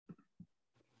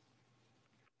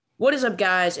What is up,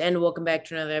 guys, and welcome back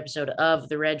to another episode of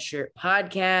the Red Shirt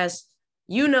Podcast.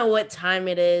 You know what time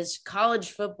it is. College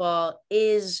football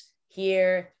is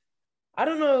here. I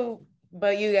don't know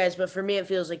about you guys, but for me, it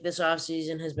feels like this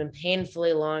offseason has been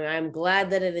painfully long. I'm glad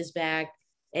that it is back.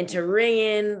 And to ring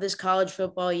in this college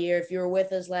football year, if you were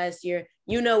with us last year,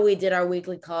 you know we did our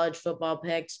weekly college football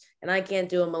picks, and I can't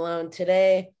do them alone.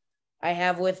 Today, I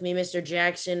have with me Mr.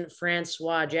 Jackson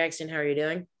Francois. Jackson, how are you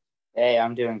doing? Hey,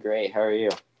 I'm doing great. How are you?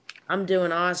 I'm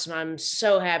doing awesome. I'm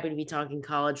so happy to be talking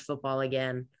college football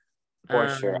again. For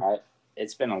sure. Um,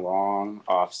 It's been a long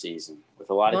off season with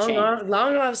a lot of long change. off,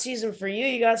 long off season for you.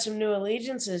 You got some new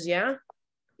allegiances, yeah?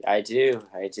 I do.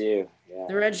 Yeah.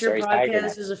 The Red Shirt Missouri Tiger now.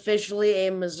 Podcast is officially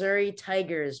a Missouri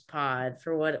Tigers pod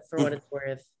for what it's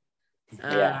worth.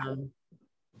 Yeah. Um,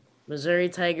 Missouri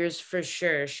Tigers for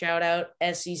sure. Shout out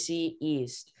SEC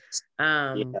East.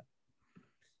 Yeah.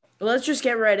 But let's just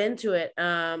get right into it.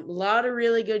 A lot of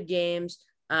really good games.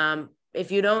 If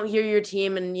you don't hear your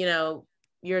team and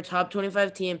you're a top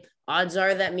 25 team, odds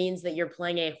are that means that you're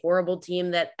playing a horrible team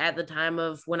that at the time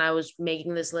of when I was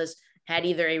making this list had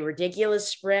either a ridiculous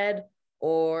spread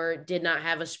or did not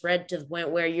have a spread to the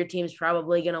point where your team's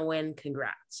probably going to win.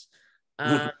 Congrats.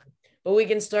 But we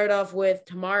can start off with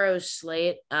tomorrow's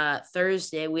slate.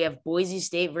 Thursday, we have Boise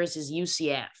State versus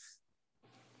UCF.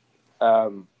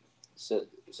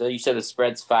 So you said the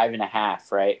spread's 5.5,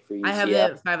 right? For UCF. I have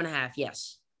it 5.5.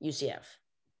 Yes, UCF.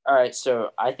 All right.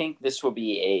 So I think this will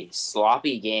be a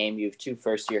sloppy game. You have two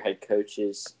first-year head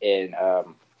coaches in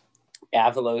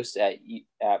Avalos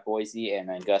at Boise, and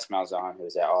then Gus Malzahn, who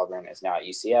was at Auburn, is now at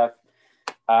UCF.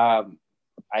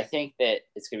 I think that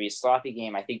it's going to be a sloppy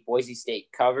game. I think Boise State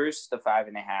covers the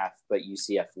 5.5, but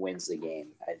UCF wins the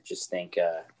game. I just think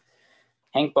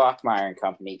Hank Bachmeier and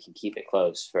company can keep it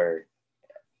close for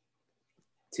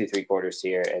 2-3 quarters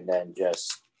here and then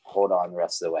just hold on the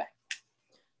rest of the way.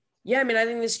 Yeah, I mean, I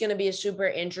think this is going to be a super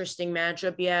interesting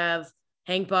matchup. You have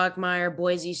Hank Bachmeier,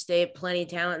 Boise State, plenty of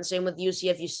talent. And same with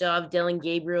UCF. You still have Dillon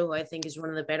Gabriel, who I think is one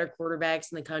of the better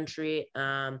quarterbacks in the country.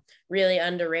 Really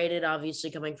underrated,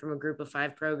 obviously coming from a group of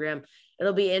 5 program.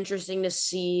 It'll be interesting to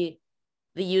see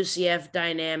the UCF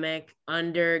dynamic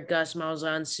under Gus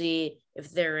Malzahn, see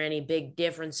if there are any big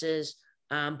differences.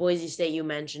 Boise State, you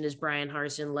mentioned, is Brian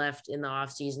Harsin left in the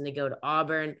offseason to go to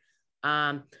Auburn.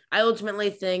 I ultimately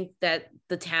think that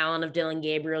the talent of Dillon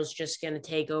Gabriel is just going to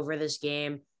take over this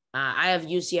game. I have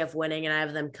UCF winning, and I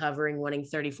have them covering, winning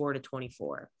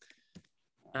 34-24.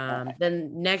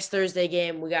 Then next Thursday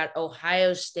game, we got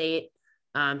Ohio State,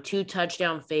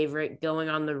 2-touchdown favorite going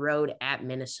on the road at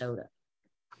Minnesota.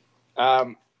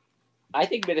 I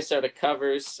think Minnesota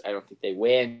covers. I don't think they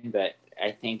win, but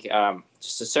I think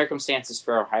just the circumstances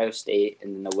for Ohio State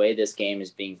and the way this game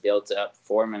is being built up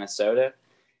for Minnesota,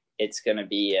 it's going to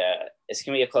be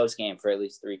a close game for at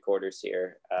least 3 quarters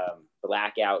here.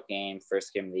 Blackout game,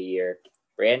 first game of the year.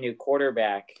 Brand new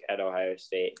quarterback at Ohio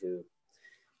State, who,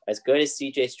 as good as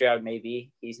C.J. Stroud may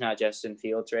be, he's not Justin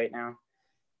Fields right now.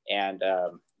 And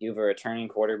you have a returning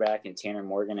quarterback in Tanner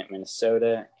Morgan at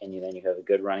Minnesota, and then you have a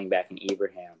good running back in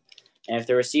Ibrahim. And if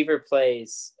the receiver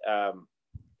plays,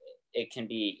 they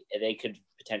could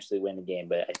potentially win the game.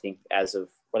 But I think as of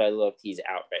what I looked, he's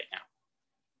out right now.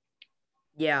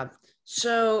 Yeah.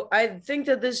 So I think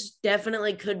that this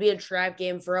definitely could be a trap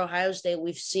game for Ohio State.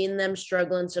 We've seen them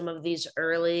struggle in some of these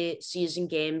early season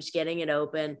games, getting it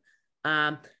open.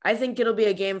 I think it'll be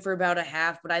a game for about a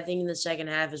half, but I think in the second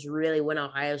half is really when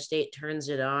Ohio State turns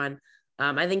it on.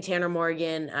 I think Tanner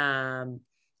Morgan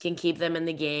can keep them in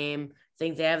the game. I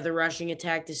think they have the rushing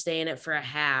attack to stay in it for a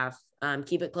half,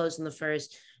 keep it close in the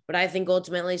first. But I think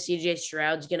ultimately C.J.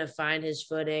 Stroud's going to find his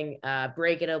footing,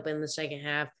 break it open in the second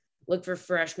half. Look for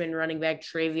freshman running back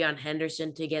Travion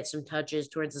Henderson to get some touches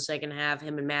towards the second half.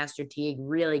 Him and Master Teague,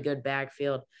 really good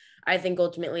backfield. I think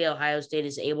ultimately Ohio State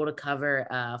is able to cover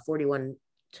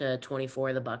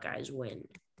 41-24. The Buckeyes win.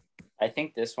 I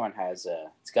think this one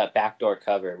it's got backdoor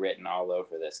cover written all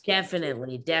over this game.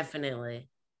 Definitely.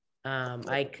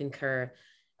 I concur.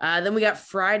 Then we got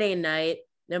Friday night,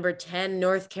 number 10,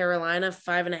 North Carolina,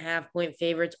 5.5-point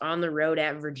favorites on the road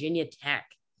at Virginia Tech.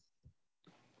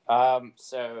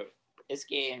 So this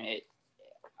game,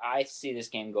 I see this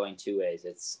game going 2 ways.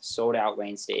 It's sold out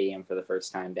Lane Stadium for the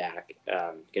first time back.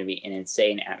 Going to be an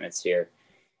insane atmosphere.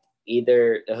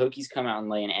 Either the Hokies come out and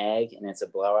lay an egg and it's a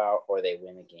blowout, or they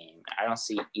win the game. I don't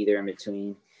see either in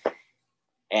between.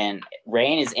 And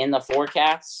rain is in the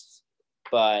forecast,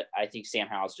 but I think Sam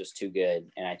Howell's just too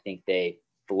good, and I think they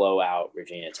blow out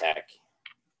Virginia Tech.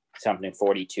 Something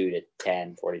 42-10,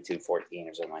 42-14,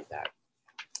 or something like that.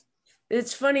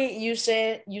 It's funny you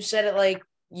said it like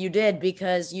You did,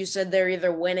 because you said they're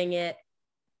either winning it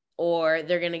or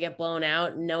they're going to get blown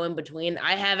out. No in between.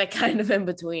 I have it kind of in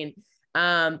between.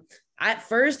 At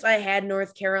first, I had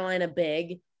North Carolina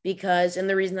big because, and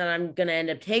the reason that I'm going to end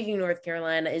up taking North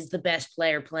Carolina is the best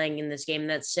player playing in this game.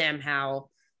 That's Sam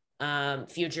Howell,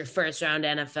 future first round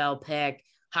NFL pick,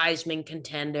 Heisman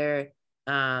contender,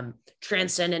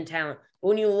 transcendent talent.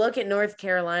 When you look at North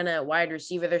Carolina at wide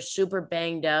receiver, they're super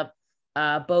banged up.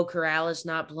 Bo Corrales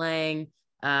not playing.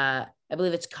 I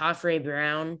believe it's Coffrey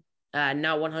Brown,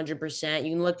 not 100%.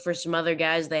 You can look for some other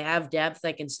guys. They have depth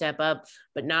that can step up,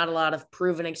 but not a lot of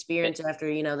proven experience after,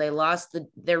 they lost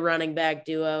their running back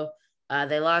duo.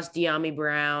 They lost De'Ami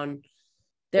Brown.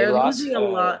 They're losing a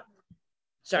lot.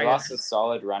 Sorry. They lost some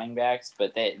solid running backs,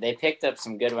 but they picked up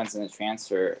some good ones in the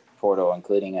transfer portal,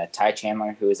 including Ty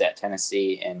Chandler, who was at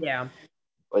Tennessee and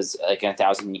was like a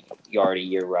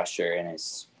 1,000-yard-a-year rusher and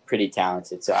is pretty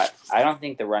talented. So I don't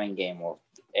think the running game will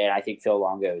 – and I think Phil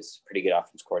Longo is a pretty good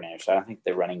offense coordinator, so I don't think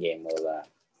the running game will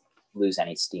lose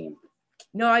any steam.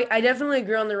 No, I definitely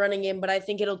agree on the running game, but I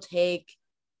think it'll take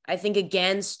 – I think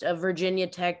against a Virginia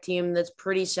Tech team that's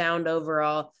pretty sound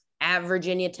overall. At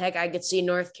Virginia Tech, I could see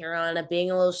North Carolina being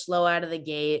a little slow out of the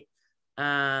gate,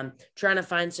 trying to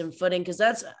find some footing, because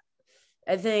that's –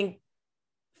 I think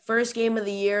first game of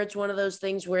the year, it's one of those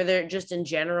things where they're just in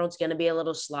general, it's going to be a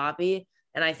little sloppy.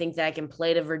 And I think that can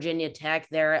play to Virginia Tech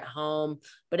there at home.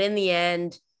 But in the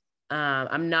end,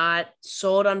 I'm not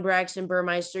sold on Braxton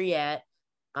Burmeister yet.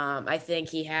 I think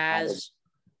he has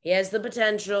the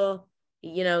potential,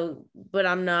 but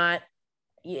I'm not.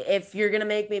 If you're going to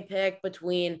make me pick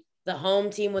between the home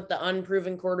team with the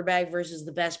unproven quarterback versus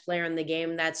the best player in the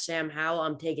game, that's Sam Howell,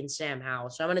 I'm taking Sam Howell.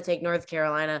 So I'm going to take North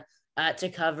Carolina to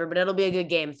cover, but it'll be a good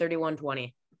game,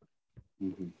 31-20.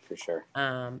 For sure.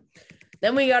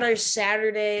 Then we got our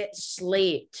Saturday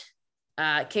slate,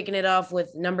 kicking it off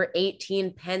with number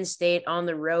 18, Penn State on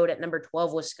the road at number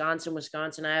 12,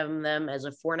 Wisconsin. I have them as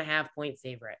a 4.5-point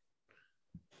favorite.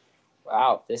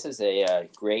 Wow, this is a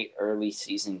great early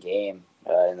season game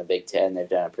in the Big Ten. They've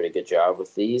done a pretty good job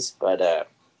with these, but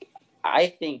I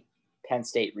think Penn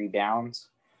State rebounds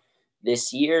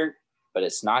this year, but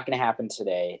it's not going to happen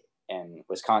today, and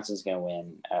Wisconsin's going to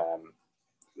win.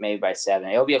 Maybe by 7.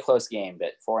 It'll be a close game,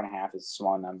 but 4.5 is a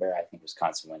small number. I think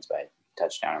Wisconsin wins by a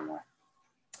touchdown or more.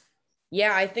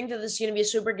 Yeah, I think that this is going to be a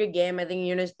super good game. I think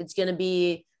it's going to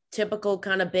be typical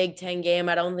kind of Big Ten game.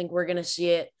 I don't think we're going to see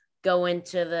it go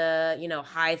into the,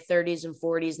 high 30s and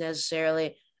 40s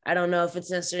necessarily. I don't know if it's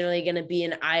necessarily going to be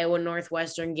an Iowa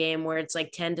Northwestern game where it's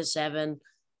like 10-7.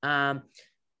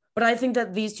 But I think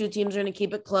that these two teams are going to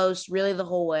keep it close really the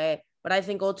whole way. But I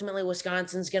think ultimately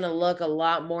Wisconsin's going to look a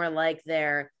lot more like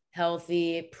their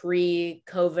healthy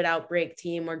pre-COVID outbreak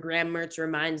team where Graham Mertz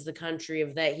reminds the country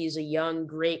of that he's a young,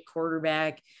 great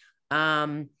quarterback.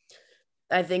 I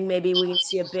think maybe we can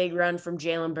see a big run from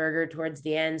Jalen Berger towards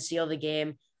the end, seal the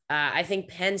game. I think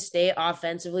Penn State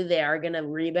offensively, they are going to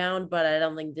rebound, but I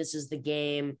don't think this is the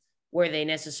game where they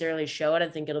necessarily show it. I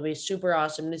think it'll be super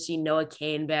awesome to see Noah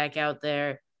Cain back out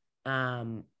there.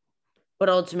 But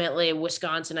ultimately,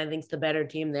 Wisconsin, I think, is the better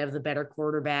team. They have the better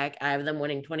quarterback. I have them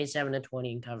winning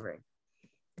 27-20 and covering.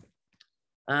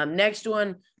 Next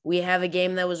one, we have a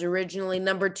game that was originally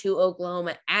number 2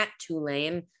 Oklahoma at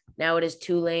Tulane. Now it is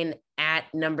Tulane at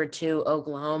number 2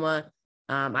 Oklahoma.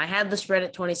 I had the spread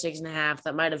at 26.5.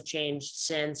 That might have changed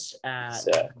since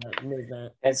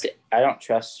movement. I don't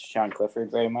trust Sean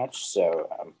Clifford very much, so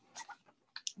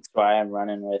that's why I'm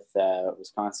running with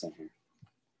Wisconsin here.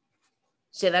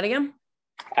 Say that again?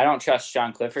 I don't trust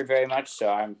Sean Clifford very much,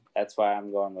 so that's why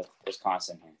I'm going with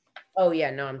Wisconsin here. Oh, yeah.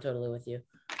 No, I'm totally with you.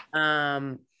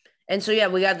 And so, yeah,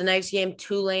 we got the next game,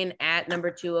 Tulane at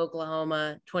number 2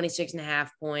 Oklahoma,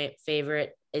 26.5-point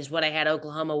favorite is what I had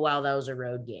Oklahoma while that was a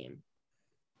road game.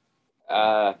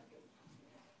 Well,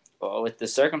 with the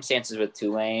circumstances with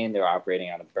Tulane, they're operating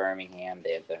out of Birmingham.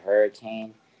 They have the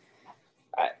hurricane.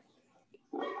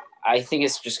 I think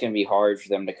it's just going to be hard for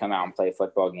them to come out and play a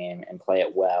football game and play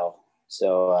it well.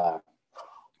 So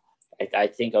I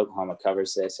think Oklahoma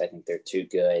covers this. I think they're too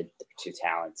good. They're too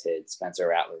talented. Spencer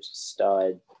Rattler's a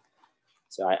stud.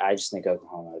 So I just think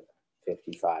Oklahoma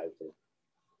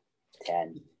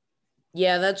 55-10.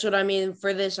 Yeah, that's what I mean.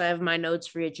 For this, I have my notes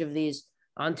for each of these.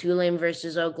 On Tulane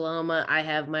versus Oklahoma, I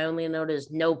have my only note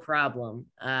is no problem.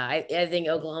 I think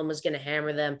Oklahoma's going to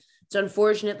hammer them. It's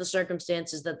unfortunate the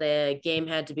circumstances that the game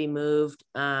had to be moved.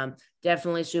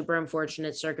 Definitely super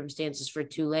unfortunate circumstances for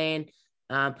Tulane.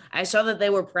 I saw that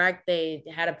they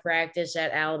had a practice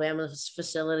at Alabama's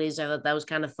facilities. I thought that was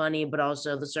kind of funny, but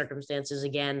also the circumstances,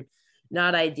 again,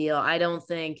 not ideal. I don't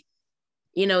think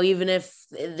even if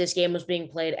this game was being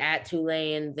played at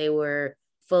Tulane, they were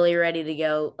fully ready to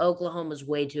go. Oklahoma's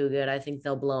way too good. I think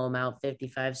they'll blow them out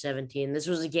 55-17. This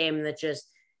was a game that just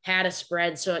had a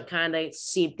spread, so it kind of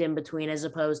seeped in between as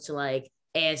opposed to like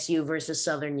ASU versus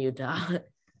Southern Utah.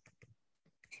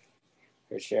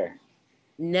 For sure.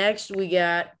 Next, we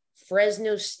got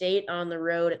Fresno State on the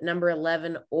road at number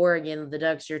 11, Oregon. The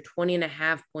Ducks are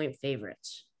 20.5-point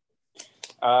favorites.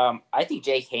 I think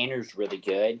Jake Hayner's really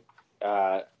good.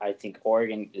 I think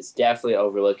Oregon is definitely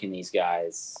overlooking these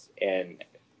guys and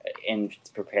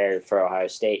prepared for Ohio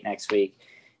State next week.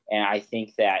 And I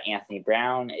think that Anthony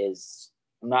Brown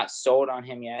I'm not sold on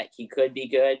him yet. He could be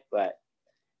good, but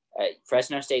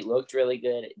Fresno State looked really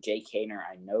good. Jake Hayner,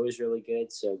 I know, is really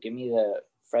good. So give me the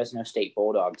Fresno State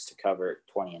Bulldogs to cover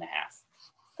 20.5.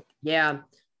 Yeah.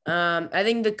 I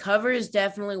think the cover is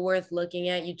definitely worth looking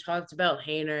at. You talked about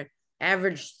Hayner,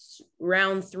 averaged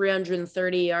around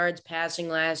 330 yards passing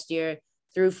last year,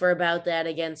 threw for about that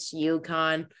against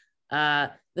UConn.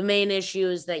 The main issue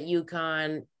is that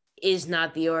UConn is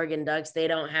not the Oregon Ducks. They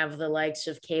don't have the likes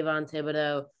of Kayvon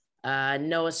Thibodeau,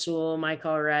 Noah Sewell,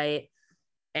 Michael Wright.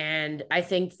 And I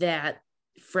think that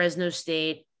Fresno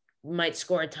State might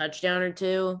score a touchdown or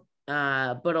two,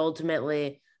 but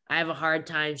ultimately I have a hard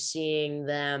time seeing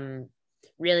them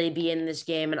really be in this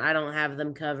game, and I don't have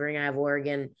them covering. I have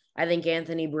Oregon. I think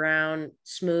Anthony Brown,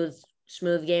 smooth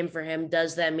game for him.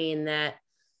 Does that mean that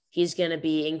he's going to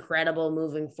be incredible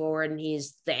moving forward and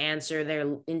he's the answer,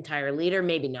 their entire leader?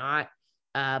 Maybe not,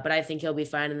 but I think he'll be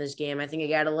fine in this game. I think I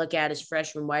got to look at his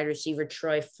freshman wide receiver,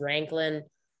 Troy Franklin,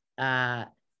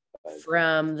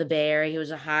 from the Bay Area. He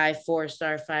was a high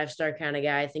 4-star, 5-star kind of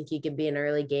guy. I think he could be an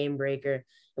early game breaker.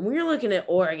 And when you're looking at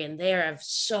Oregon, they have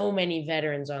so many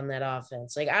veterans on that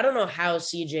offense. Like, I don't know how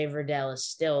CJ Verdell is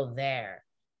still there.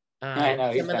 I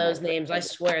know, some of those names, I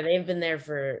swear, they've been there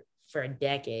for a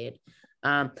decade.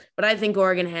 But I think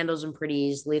Oregon handles them pretty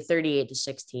easily,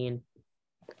 38-16.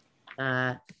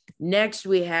 Next,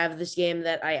 we have this game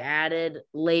that I added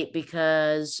late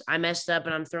because I messed up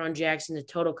and I'm throwing Jackson a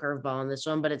total curveball on this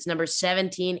one, but it's number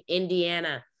 17,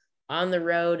 Indiana on the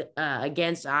road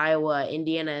against Iowa.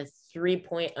 Indiana,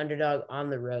 3-point underdog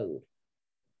on the road.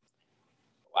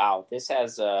 Wow, this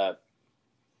has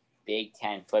Big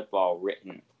Ten football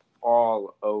written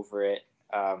all over it.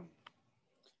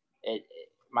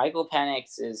 Michael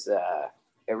Penix is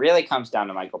it really comes down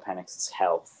to Michael Penix's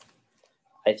health.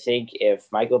 I think if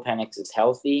Michael Penix is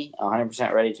healthy,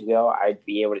 100% ready to go, I'd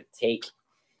be able to take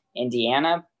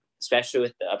Indiana, especially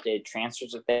with the updated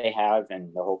transfers that they have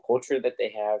and the whole culture that they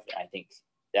have. I think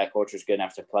that culture is good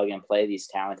enough to plug and play these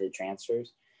talented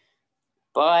transfers.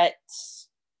 But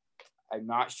I'm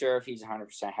not sure if he's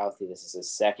 100% healthy. This is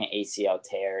his second ACL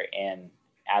tear in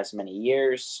as many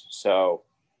years. So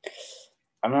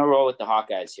I'm going to roll with the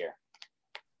Hawkeyes here.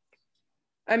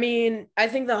 I mean, I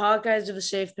think the Hawkeyes are the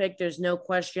safe pick. There's no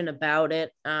question about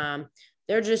it.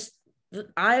 They're just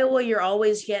Iowa. You're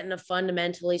always getting a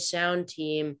fundamentally sound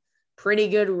team, pretty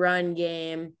good run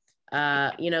game.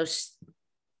 Iowa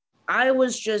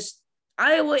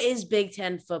is Big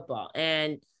Ten football,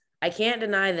 and I can't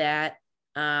deny that.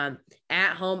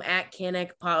 At home at Kinnick,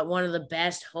 one of the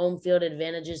best home field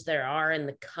advantages there are in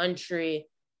the country.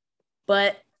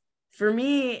 But for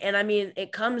me, and I mean,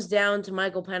 it comes down to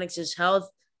Michael Penix's health,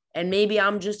 and maybe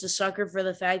I'm just a sucker for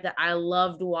the fact that I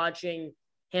loved watching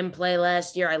him play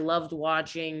last year. I loved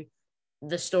watching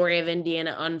the story of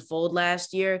Indiana unfold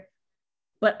last year,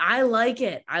 but I like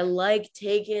it. I like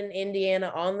taking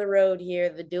Indiana on the road here.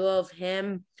 The duo of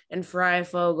him and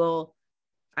Freifogel,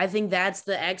 I think that's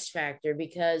the X factor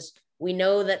because we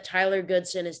know that Tyler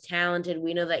Goodson is talented.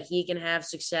 We know that he can have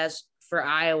success for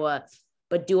Iowa.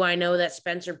 But do I know that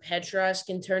Spencer Petras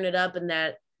can turn it up and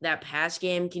that pass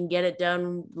game can get it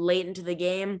done late into the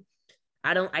game?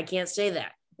 I can't say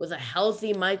that. With a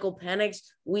healthy Michael Penix,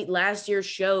 last year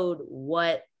showed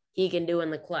what he can do in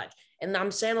the clutch. And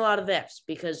I'm saying a lot of ifs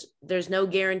because there's no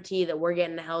guarantee that we're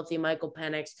getting a healthy Michael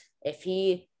Penix. If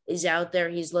he is out there,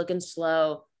 he's looking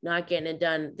slow, not getting it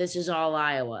done, this is all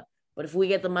Iowa. But if we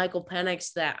get the Michael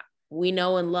Penix that we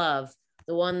know and love,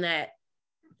 the one that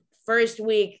first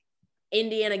week,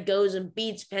 Indiana goes and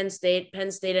beats Penn State.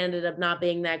 Penn State ended up not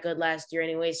being that good last year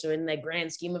anyway, so in the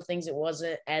grand scheme of things, it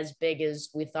wasn't as big as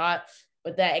we thought.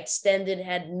 But that extended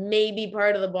had maybe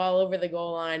part of the ball over the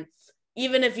goal line.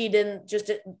 Even if he didn't,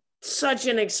 such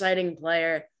an exciting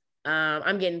player.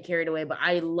 I'm getting carried away, but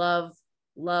I love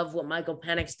what Michael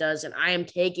Penix does, and I am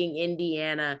taking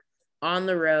Indiana on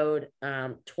the road,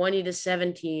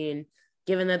 20-17.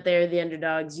 Given that they're the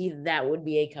underdogs, that would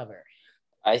be a cover.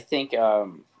 I think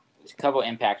a couple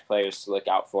impact players to look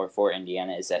out for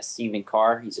Indiana is that Stephen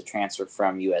Carr. He's a transfer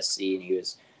from USC, and he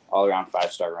was all-around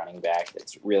 5-star running back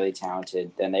that's really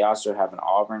talented. Then they also have an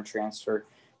Auburn transfer,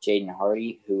 Jaden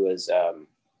Hardy, who was a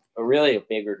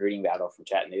big recruiting battle from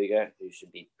Chattanooga, who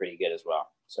should be pretty good as well.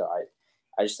 So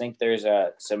I just think there's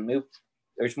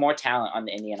more talent on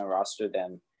the Indiana roster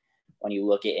than when you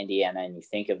look at Indiana and you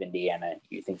think of Indiana,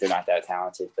 you think they're not that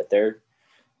talented, but they're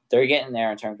getting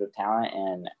there in terms of talent,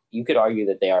 and you could argue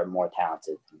that they are more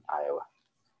talented than Iowa.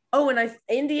 Oh, and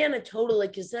Indiana totally,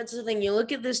 because that's the thing. You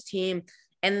look at this team,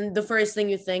 and the first thing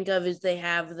you think of is they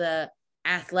have the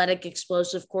athletic,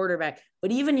 explosive quarterback.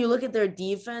 But even you look at their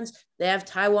defense, they have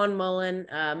Tywan Mullen,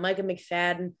 Micah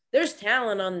McFadden. There's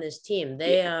talent on this team.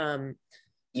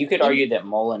 You could argue that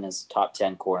Mullen is top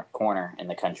 10 corner in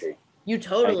the country. You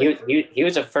totally. He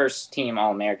was a first-team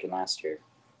All-American last year.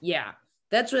 Yeah.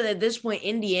 That's what, at this point,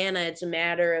 Indiana, it's a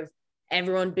matter of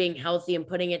everyone being healthy and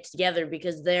putting it together,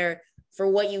 because they're, for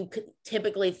what you could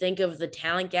typically think of the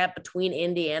talent gap between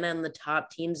Indiana and the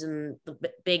top teams in the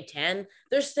Big Ten,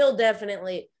 they're still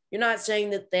definitely, you're not saying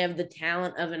that they have the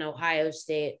talent of an Ohio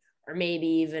State or maybe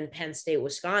even Penn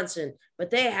State-Wisconsin, but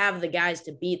they have the guys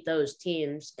to beat those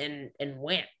teams and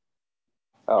win.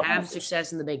 Oh, have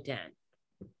success in the Big Ten.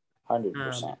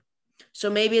 100%. So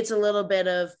maybe it's a little bit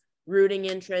of rooting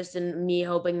interest and me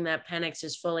hoping that Penix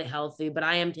is fully healthy, but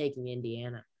I am taking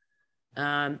Indiana.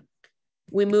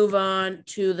 We move on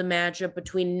to the matchup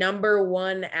between number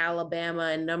 1 Alabama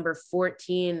and number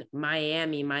 14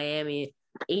 Miami. Miami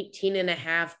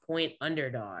 18.5-point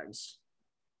underdogs.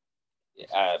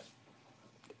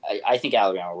 I think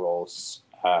Alabama rolls.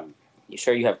 You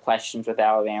sure you have questions with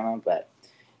Alabama, but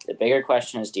the bigger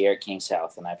question is De'Aaron King's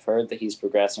health, and I've heard that he's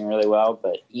progressing really well,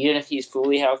 but even if he's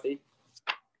fully healthy,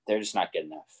 they're just not good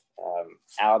enough.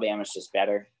 Alabama's just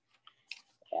better.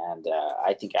 And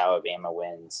I think Alabama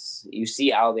wins. You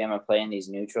see Alabama playing these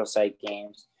neutral site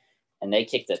games, and they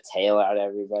kick the tail out of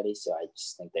everybody. So I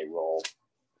just think they roll.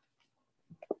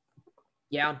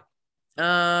 Yeah.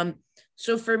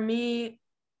 So for me,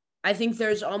 I think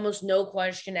there's almost no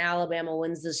question Alabama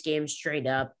wins this game straight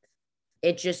up.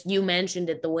 It just, you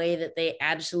mentioned it, the way that they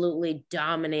absolutely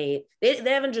dominate. They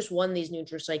haven't just won these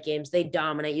neutral site games. They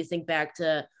dominate. You think back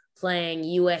to playing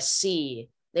USC.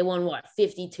 They won,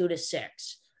 52-6.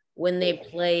 When they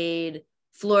played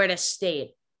Florida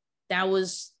State, that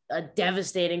was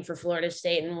devastating for Florida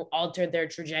State and altered their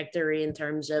trajectory in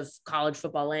terms of college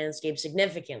football landscape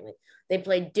significantly. They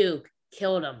played Duke,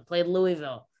 killed them. Played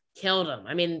Louisville, killed them.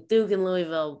 I mean, Duke and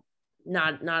Louisville,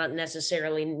 not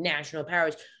necessarily national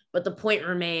powers, but the point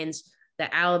remains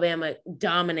that Alabama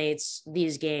dominates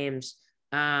these games.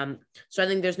 So I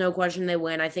think there's no question they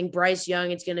win. I think Bryce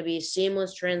Young, it's going to be a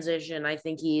seamless transition. I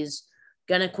think he's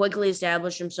going to quickly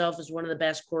establish himself as one of the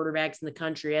best quarterbacks in the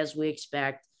country, as we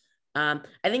expect. I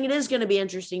think it is going to be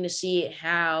interesting to see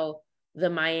how the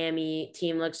Miami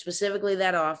team looks, specifically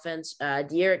that offense.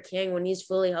 De'Aaron King, when he's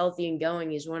fully healthy and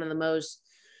going, he's one of the most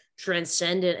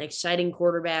transcendent, exciting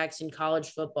quarterbacks in college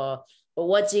football. But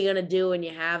what's he going to do when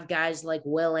you have guys like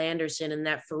Will Anderson and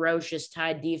that ferocious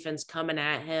Tide defense coming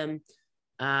at him?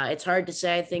 It's hard to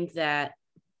say. I think that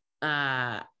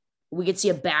we could see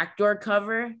a backdoor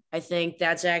cover. I think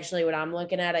that's actually what I'm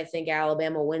looking at. I think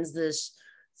Alabama wins this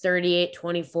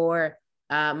 38-24.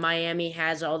 Miami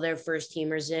has all their first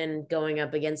teamers in, going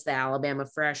up against the Alabama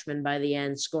freshmen by the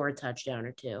end, score a touchdown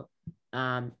or two.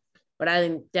 But I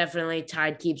think definitely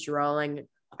Tide keeps rolling.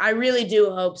 I really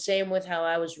do hope, same with how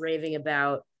I was raving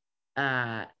about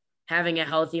having a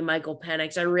healthy Michael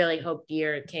Penix. I really hope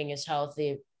De'Aaron King is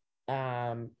healthy.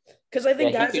 Because I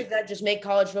think guys like that just make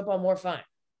college football more fun.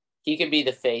 He could be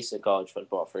the face of college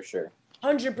football for sure.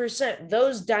 100%.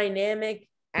 Those dynamic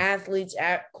athletes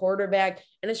at quarterback,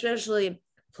 and especially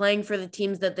playing for the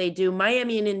teams that they do.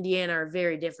 Miami and Indiana are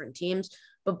very different teams,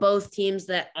 but both teams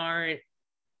that aren't,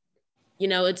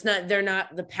 they're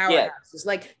not the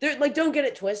powerhouses. Yeah. Don't get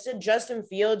it twisted. Justin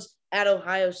Fields at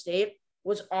Ohio State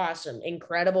was awesome,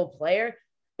 incredible player,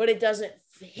 but it doesn't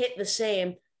hit the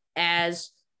same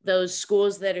as those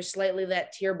schools that are slightly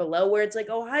that tier below, where it's like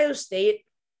Ohio State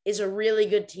is a really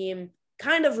good team,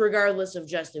 kind of regardless of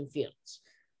Justin Fields.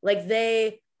 Like,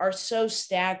 they are so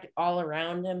stacked all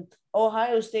around him.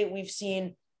 Ohio State, we've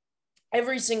seen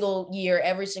every single year,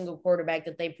 every single quarterback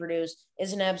that they produce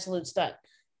is an absolute stud.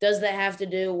 Does that have to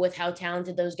do with how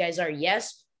talented those guys are?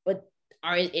 Yes, but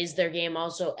is their game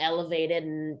also elevated,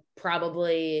 and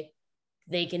probably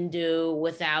they can do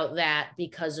without that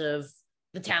because of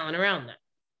the talent around them?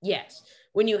 Yes.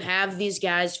 When you have these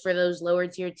guys for those lower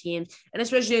tier teams, and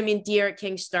especially, De'Aaron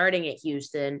King starting at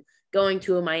Houston, going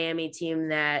to a Miami team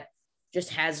that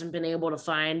just hasn't been able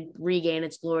to regain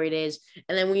its glory days.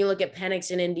 And then when you look at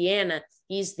Penix in Indiana,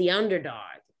 he's the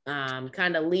underdog,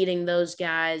 kind of leading those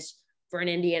guys for an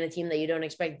Indiana team that you don't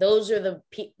expect. Those are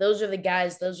the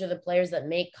guys, those are the players that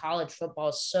make college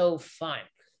football so fun,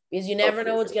 because you never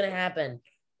know what's going to happen.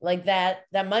 Like that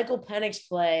Michael Penix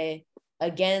play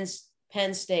against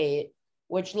Penn State,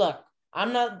 which, look,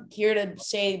 I'm not here to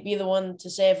be the one to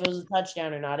say if it was a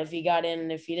touchdown or not, if he got in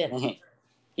and if he didn't.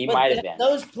 He might have been.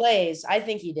 Those plays, I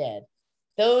think he did.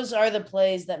 Those are the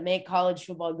plays that make college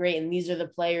football great, and these are the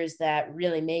players that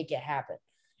really make it happen.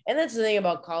 And that's the thing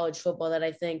about college football that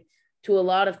I think to a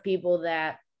lot of people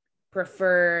that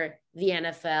prefer the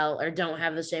NFL or don't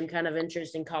have the same kind of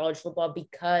interest in college football,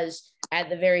 because at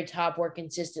the very top, we're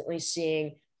consistently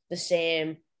seeing the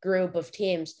same group of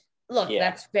teams. Look,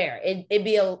 that's fair. It'd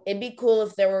be cool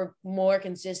if there were more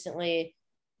consistently,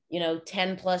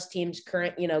 10 plus teams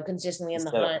consistently in the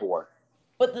hunt.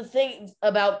 But the thing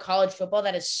about college football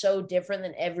that is so different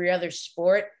than every other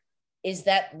sport is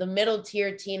that the middle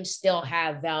tier teams still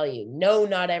have value. No,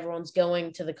 not everyone's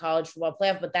going to the college football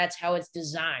playoff, but that's how it's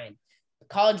designed.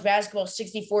 College basketball,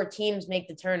 64 teams make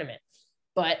the tournament.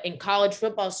 But in college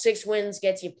football, 6 wins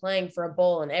gets you playing for a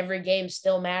bowl, and every game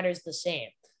still matters the same.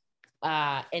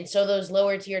 And so those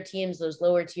lower tier teams, those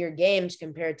lower tier games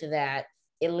compared to that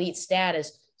elite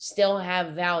status still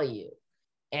have value.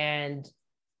 And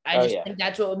I think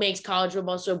that's what makes college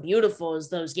football so beautiful, is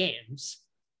those games.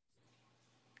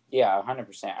 Yeah,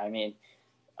 100%. I mean,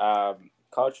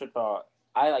 college football,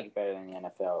 I like it better than the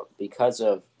NFL because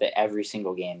of the every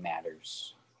single game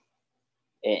matters.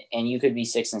 And you could be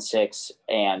 6-6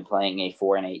 and playing a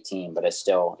 4-8 team, but it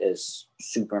still is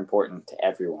super important to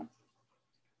everyone.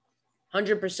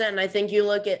 100%. And I think you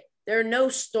look at, there are no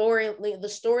the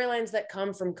storylines that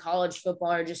come from college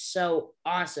football are just so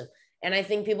awesome. And I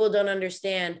think people don't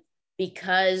understand,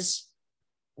 because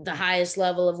the highest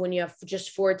level of when you have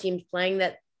just 4 teams playing,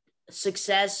 that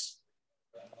success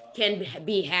can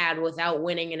be had without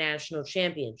winning a national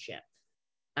championship.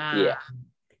 And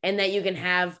that you can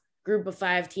have group of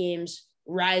 5 teams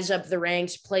rise up the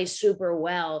ranks, play super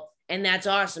well, and that's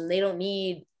awesome. They don't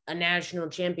need a national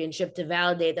championship to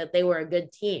validate that they were a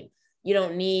good team. You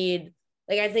don't need,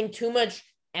 I think too much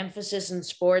emphasis in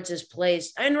sports is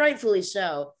placed, and rightfully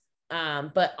so,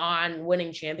 but on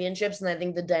winning championships. And I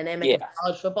think the dynamic of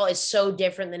college football is so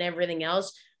different than everything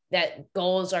else that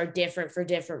goals are different for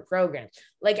different programs.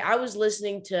 I was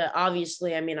listening to,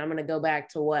 obviously, I'm going to go back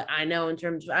to what I know in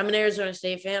terms of, I'm an Arizona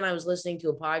State fan. I was listening to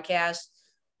a podcast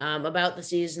about the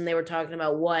season. They were talking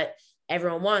about what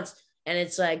everyone wants. And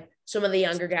it's some of the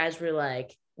younger guys were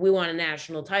like, we want a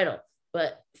national title.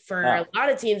 But for a lot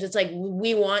of teams, it's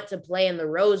we want to play in the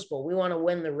Rose Bowl. We want to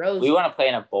win the Rose Bowl. We want to play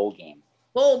in a bowl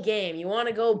game. You want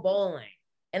to go bowling.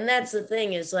 And that's the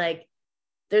thing, is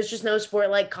there's just no sport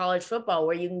like college football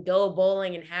where you can go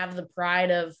bowling and have the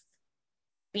pride of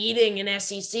beating an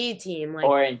SEC team.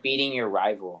 Or in beating your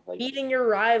rival. Beating your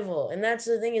rival. And that's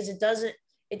the thing, is it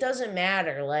doesn't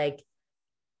matter.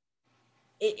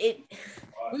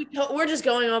 We're just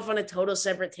going off on a total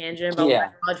separate tangent about why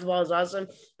college football is awesome,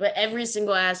 but every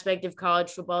single aspect of college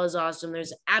football is awesome.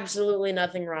 There's absolutely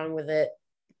nothing wrong with it.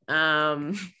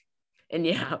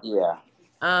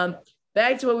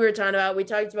 Back to what we were talking about. We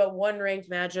talked about one ranked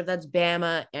matchup. That's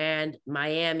Bama and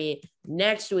Miami.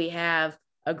 Next, we have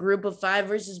a group of 5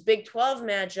 versus Big 12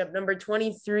 matchup. Number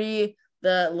 23,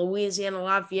 the Louisiana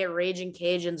Lafayette Raging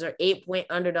Cajuns are 8-point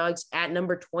underdogs at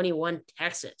number 21,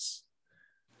 Texas.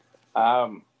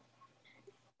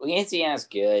 Louisiana's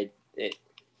good.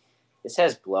 This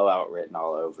has blowout written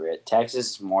all over it.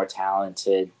 Texas is more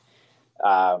talented.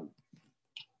 I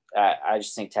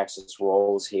just think Texas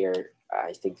rolls here.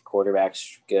 I think the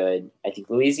quarterback's good. I think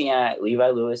Louisiana, Levi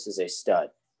Lewis is a stud.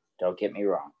 Don't get me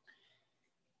wrong.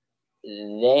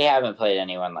 They haven't played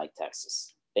anyone like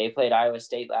Texas. They played Iowa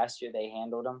State last year. They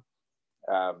handled them.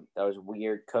 That was a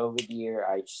weird COVID year.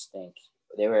 I just think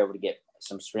they were able to get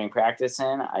some spring practice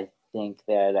in. I think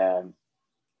that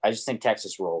I just think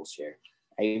Texas rolls here.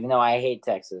 Even though I hate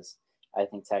Texas, I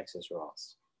think Texas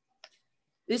rolls.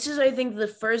 This is, I think, the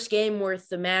first game where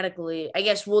thematically, I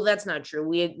guess, well, that's not true.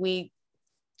 We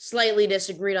slightly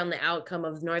disagreed on the outcome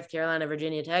of North Carolina,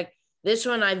 Virginia Tech. This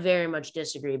one, I very much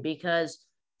disagree, because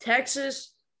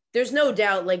Texas, there's no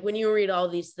doubt, when you read all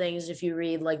these things, if you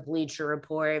read Bleacher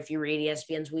Report, if you read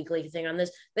ESPN's weekly thing on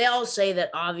this, they all say that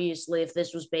obviously if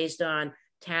this was based on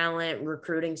talent,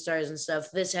 recruiting stars and stuff,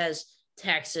 this has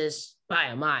Texas by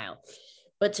a mile.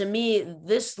 But to me,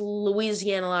 this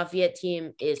Louisiana Lafayette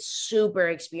team is super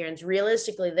experienced.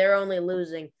 Realistically,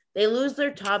 they lose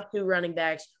their top 2 running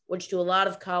backs, which to a lot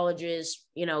of colleges,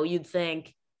 you'd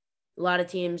think, A lot of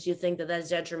teams, you think that that's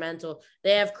detrimental.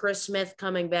 They have Chris Smith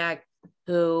coming back,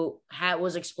 who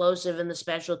was explosive in the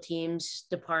special teams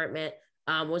department,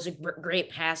 was a great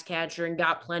pass catcher and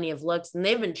got plenty of looks. And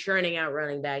they've been churning out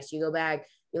running backs. You go back,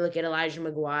 you look at Elijah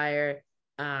McGuire,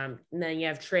 and then you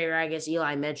have Trey Ragas,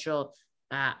 Eli Mitchell.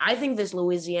 I think this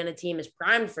Louisiana team is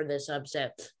primed for this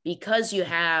upset because you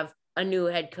have a new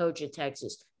head coach at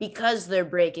Texas, because they're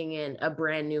breaking in a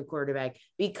brand new quarterback,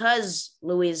 because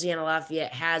Louisiana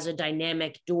Lafayette has a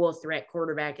dynamic dual threat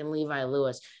quarterback in Levi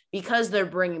Lewis, because they're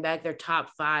bringing back their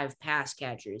top 5 pass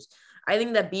catchers. I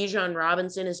think that Bijan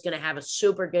Robinson is going to have a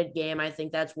super good game. I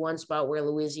think that's one spot where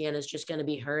Louisiana is just going to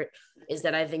be hurt, is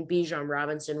that I think Bijan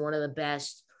Robinson, one of the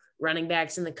best running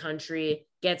backs in the country,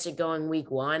 gets it going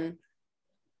week 1.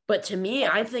 But to me,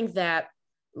 I think that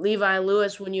Levi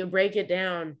Lewis, when you break it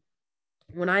down,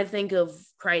 when I think of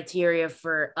criteria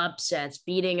for upsets,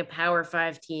 beating a Power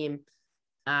 5 team,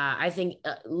 I think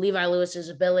Levi Lewis's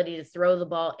ability to throw the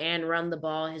ball and run the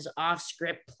ball, his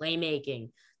off-script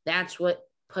playmaking, that's what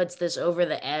puts this over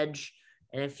the edge.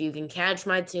 And if you can catch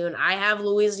my tune, I have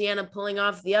Louisiana pulling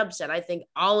off the upset. I think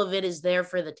all of it is there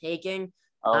for the taking.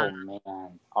 Oh,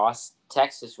 man.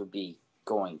 Texas would be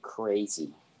going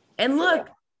crazy. And look,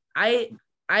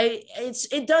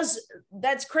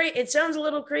 that's crazy. It sounds a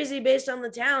little crazy based on the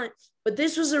talent, but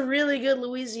this was a really good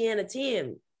Louisiana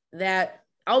team that,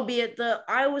 albeit the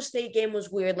Iowa State game was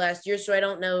weird last year, so I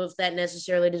don't know if that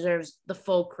necessarily deserves the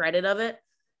full credit of it.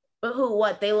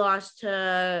 But they lost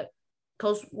to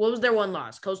Coastal. What was their one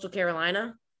loss? Coastal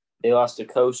Carolina? They lost to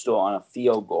Coastal on a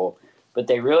field goal, but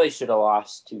they really should have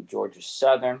lost to Georgia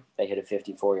Southern. They hit a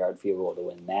 54-yard field goal to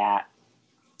win that.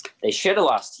 They should have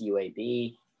lost to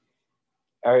UAB.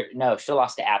 Or no, should have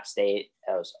lost to App State.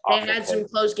 That was awful. They had some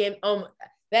close game.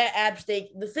 That App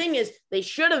State. The thing is, they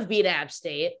should have beat App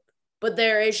State, but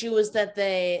their issue was that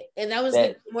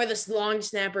where the long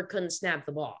snapper couldn't snap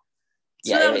the ball.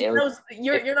 So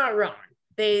you're not wrong.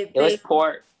 It was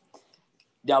poor.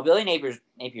 No, Billy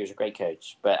Napier's a great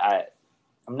coach, but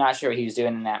I'm not sure what he was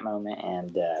doing in that moment,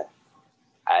 and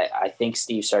I think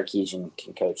Steve Sarkisian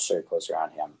can coach circles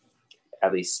around him,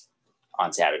 at least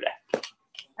on Saturday.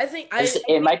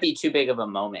 It might be too big of a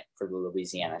moment for the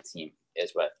Louisiana team, is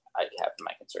what I have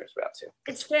my concerns about too.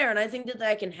 It's fair, and I think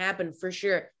that can happen for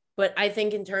sure. But I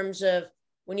think in terms of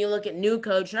when you look at new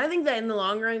coach, and I think that in the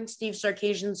long run, Steve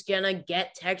Sarkisian's gonna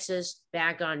get Texas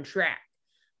back on track.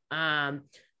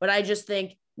 But I just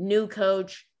think new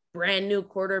coach, brand new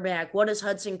quarterback. What does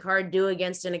Hudson Card do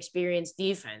against an experienced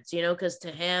defense? Because to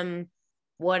him,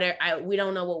 we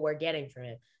don't know what we're getting from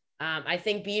him. I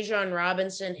think Bijan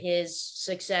Robinson, his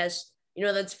success,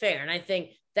 that's fair. And I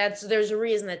think there's a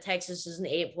reason that Texas is an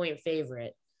 8-point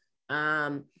favorite.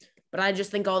 But I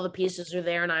just think all the pieces are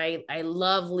there. And I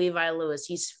love Levi Lewis.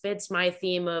 He fits my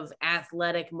theme of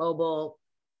athletic, mobile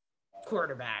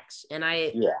quarterbacks. And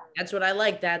that's what I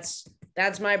like. That's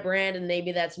my brand. And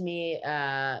maybe that's me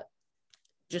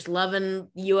just loving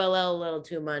ULL a little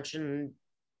too much. And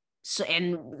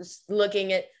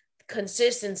looking at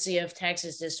consistency of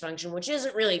Texas dysfunction, which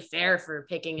isn't really fair for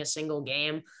picking a single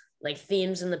game. Like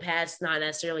themes in the past, not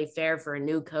necessarily fair for a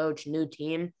new coach, new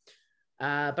team.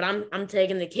 But I'm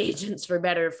taking the Cajuns for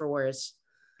better or for worse.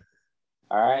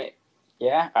 All right.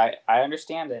 Yeah, I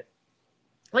understand it.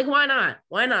 Like, why not?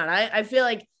 Why not? I feel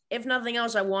like if nothing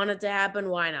else, I want it to happen.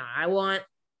 Why not?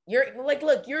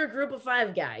 Look, you're a group of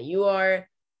 5 guy. You are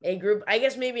a group. I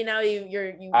guess maybe now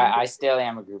I still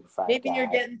am a group of 5 maybe guy. You're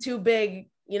getting too big.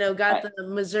 Got the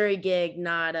Missouri gig,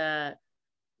 not the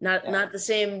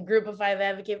same group of 5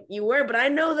 advocate you were, but I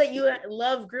know that you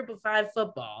love group of 5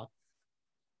 football.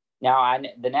 Now,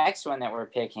 the next one that we're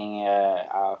picking,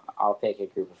 I'll pick a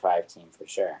group of 5 team for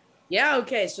sure. Yeah,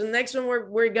 okay. So the next one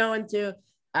we're going to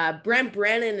Brent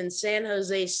Brennan and San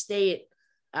Jose State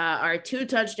are 2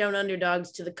 touchdown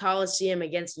underdogs to the Coliseum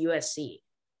against USC.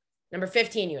 Number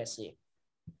 15 USC.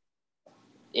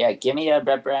 Yeah, give me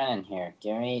Brett Brennan here.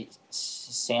 Give me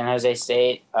San Jose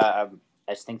State. I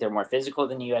just think they're more physical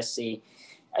than USC.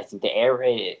 I think the air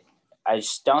raid. I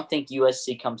just don't think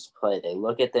USC comes to play. They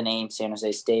look at the name San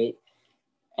Jose State,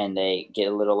 and they get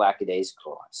a little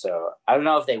lackadaisical. So I don't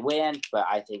know if they win, but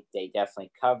I think they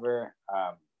definitely cover.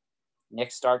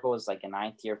 Nick Starkel is like a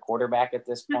 9th-year quarterback at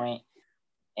this point,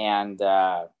 and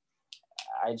I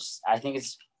think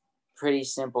it's pretty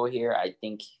simple here. I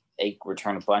think they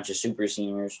return a bunch of super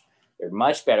seniors. They're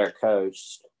much better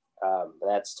coached, but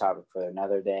that's a topic for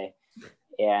another day.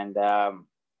 And, I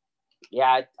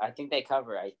think they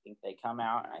cover. I think they come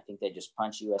out, and I think they just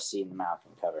punch USC in the mouth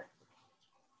and cover.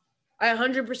 I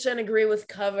 100% agree with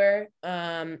cover.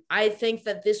 I think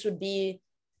that this would be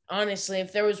honestly,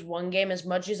 if there was one game, as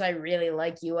much as I really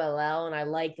like ULL and I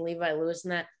like Levi Lewis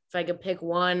and that, if I could pick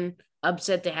one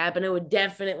upset to happen, it would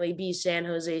definitely be San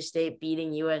Jose State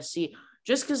beating USC.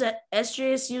 Just because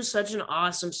SJSU is such an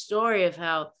awesome story of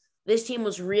how this team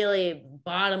was really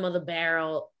bottom of the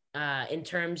barrel in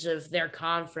terms of their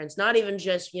conference, not even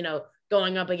just,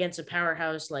 going up against a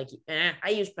powerhouse like, I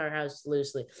use powerhouse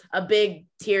loosely, a big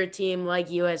tier team like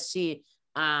USC,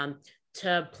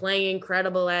 to playing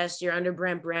incredible last year under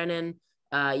Brent Brennan.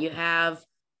 You have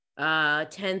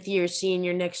 10th year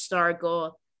senior Nick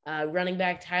Starkel, running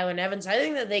back Tyler Nevins. I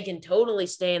think that they can totally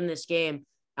stay in this game.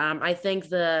 I think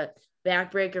the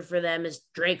backbreaker for them is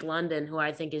Drake London, who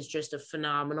I think is just a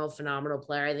phenomenal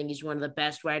player. I think he's one of the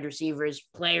best wide receivers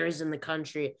players in the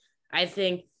country. I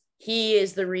think he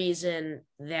is the reason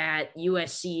that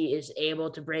USC is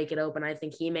able to break it open. I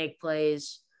think he make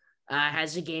plays,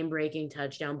 has a game-breaking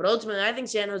touchdown. But ultimately, I think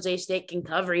San Jose State can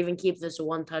cover, even keep this a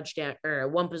one touchdown or a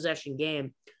one possession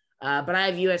game. But I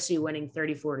have USC winning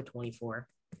 34-24. For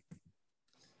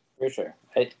sure.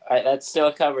 That's still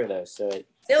a cover though. So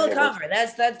still a cover.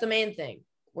 That's the main thing.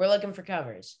 We're looking for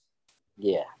covers.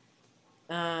 Yeah.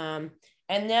 And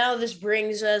now this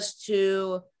brings us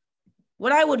to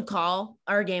what I would call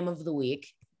our game of the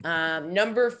week.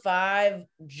 Number 5,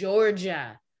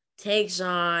 Georgia takes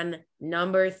on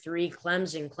number 3,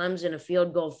 Clemson. Clemson, a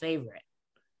field goal favorite.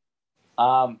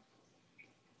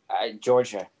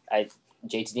 Georgia.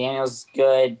 JT Daniels is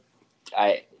good.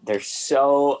 They're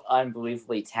so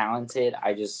unbelievably talented.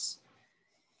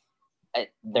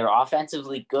 They're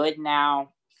offensively good now,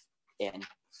 and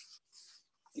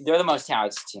they're the most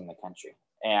talented team in the country.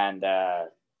 And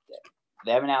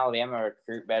them and Alabama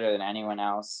recruit better than anyone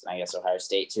else. I guess Ohio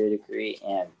State to a degree.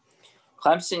 And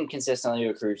Clemson consistently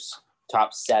recruits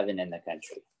top 7 in the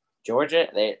country. Georgia,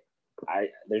 they're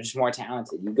just more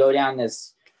talented. You go down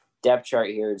this depth chart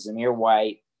here: Zamir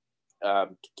White,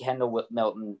 Kendall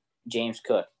Milton, James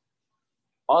Cook.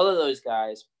 All of those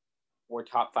guys were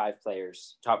top 5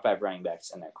 players, top 5 running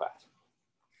backs in their class.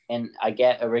 And I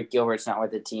get Rick Gilbert's not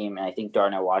with the team, and I think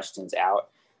Darnell Washington's out.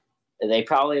 They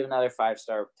probably have another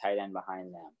 5-star tight end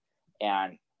behind them.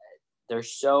 And they're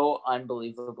so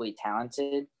unbelievably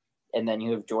talented. And then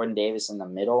you have Jordan Davis in the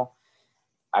middle.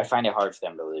 I find it hard for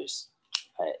them to lose.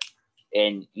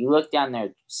 And you look down their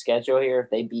schedule here,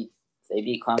 if they beat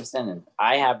Clemson, and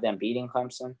I have them beating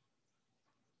Clemson,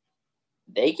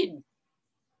 they could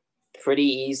pretty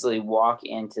easily walk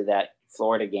into that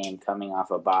Florida game coming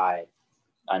off a bye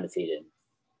undefeated.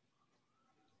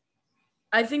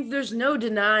 I think there's no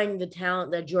denying the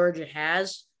talent that Georgia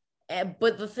has.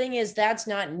 But the thing is, that's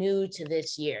not new to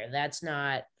this year. That's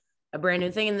not a brand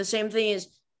new thing. And the same thing is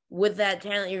with that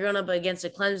talent, you're going up against a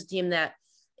Clemson team that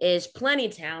is plenty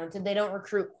talented. They don't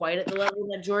recruit quite at the level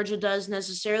that Georgia does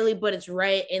necessarily, but it's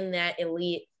right in that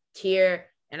elite tier.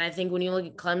 And I think when you look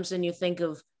at Clemson, you think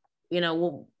of, when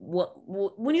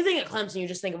you think of Clemson, you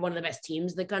just think of one of the best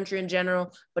teams in the country in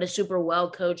general, but a super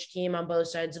well-coached team on both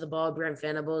sides of the ball. Brent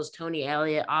Venables, Tony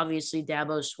Elliott, obviously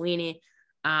Dabo Swinney.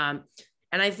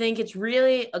 And I think it's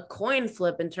really a coin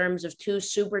flip in terms of 2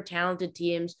 super talented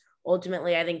teams.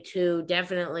 Ultimately, I think 2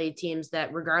 definitely teams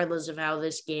that, regardless of how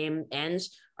this game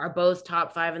ends, are both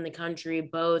top 5 in the country,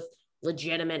 both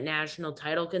legitimate national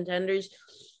title contenders.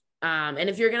 And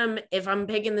if I'm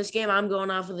picking this game, I'm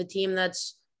going off of the team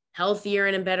that's healthier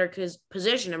and in better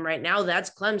position. And right now, that's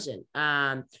Clemson.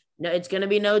 No, it's going to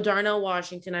be no Darnell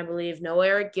Washington, I believe, no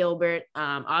Eric Gilbert.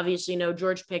 Obviously, no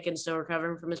George Pickens still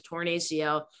recovering from his torn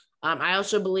ACL. I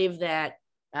also believe that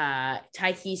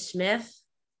Tyke Smith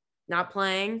not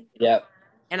playing. Yep.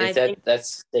 And I think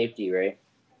that's safety, right?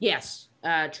 Yes.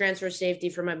 Transfer safety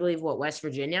from, I believe, West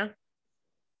Virginia?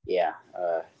 Yeah.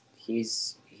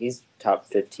 He's top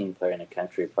 15 player in the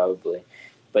country probably.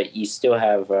 But you still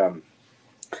have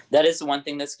that is the one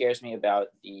thing that scares me about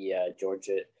the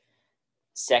Georgia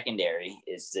secondary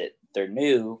is that they're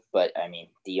new, but I mean,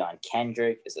 Deion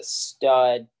Kendrick is a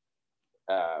stud.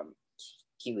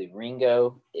 Keely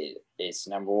Ringo is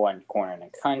number 1 corner in the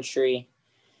country.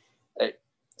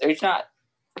 There's not.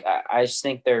 I just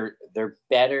think they're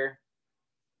better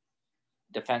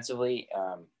defensively.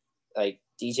 Like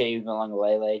DJ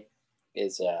Uiagalelei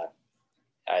is.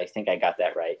 I think I got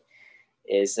that right.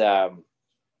 He's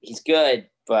good,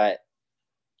 but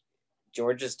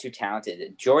Georgia's too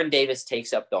talented. Jordan Davis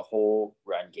takes up the whole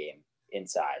run game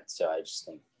inside, so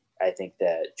I think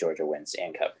that Georgia wins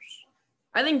and covers.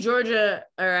 I think Georgia,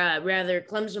 or rather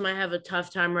Clemson, might have a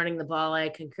tough time running the ball. I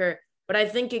concur, but I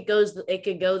think it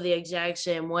could go the exact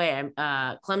same way.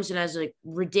 Clemson has a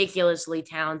ridiculously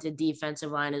talented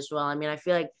defensive line as well. I mean, I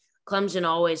feel like Clemson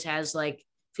always has like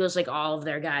feels like all of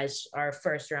their guys are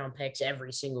first round picks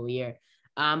every single year.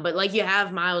 But like you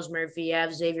have Miles Murphy, you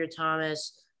have Xavier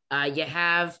Thomas, you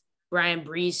have Brian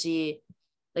Breesy.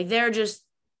 Like they're just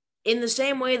in the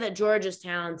same way that Georgia's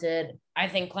talented. I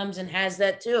think Clemson has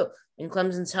that too, and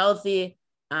Clemson's healthy.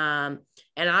 And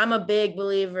I'm a big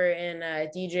believer in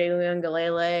DJ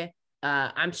Uiagalelei.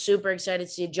 I'm super excited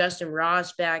to see Justin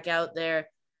Ross back out there.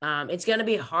 It's going to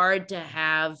be hard to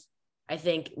have, I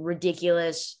think,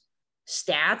 ridiculous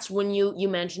stats when you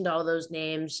mentioned all those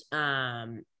names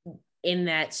in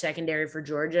that secondary for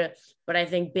Georgia. But I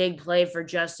think big play for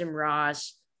Justin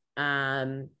Ross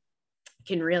can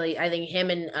really, I think him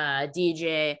and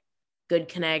DJ, good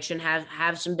connection,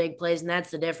 have some big plays, and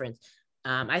that's the difference.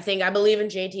 I believe in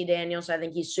JT Daniels. I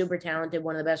think he's super talented,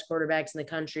 one of the best quarterbacks in the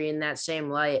country in that same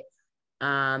light.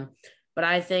 But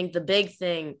I think the big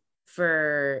thing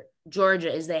for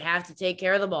Georgia is they have to take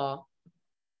care of the ball,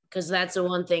 because that's the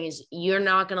one thing is you're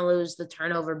not going to lose the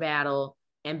turnover battle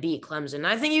and beat Clemson.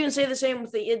 I think you can say the same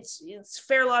with it's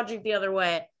fair logic the other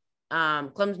way.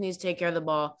 Clemson needs to take care of the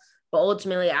ball, but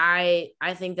ultimately I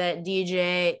think that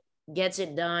DJ gets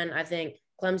it done. I think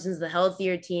Clemson's the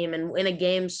healthier team, and in a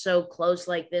game so close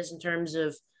like this in terms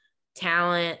of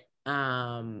talent,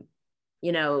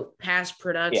 pass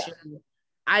production, yeah.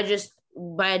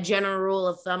 By a general rule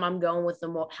of thumb, I'm going with the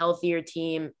more healthier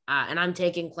team, and I'm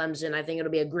taking Clemson. I think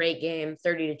it'll be a great game,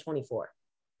 30-24.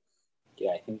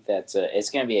 Yeah, I think it's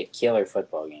going to be a killer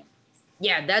football game.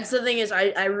 Yeah, that's the thing is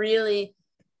I really,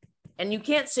 and you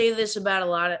can't say this about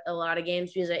a lot of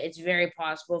games because it's very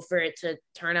possible for it to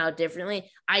turn out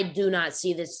differently. I do not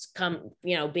see this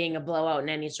being a blowout in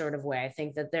any sort of way. I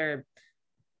think that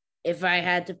if I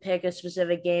had to pick a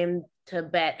specific game to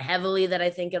bet heavily that I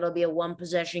think it'll be a one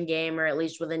possession game or at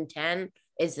least within 10,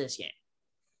 is this game.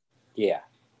 Yeah.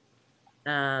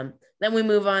 Then we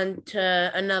move on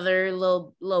to another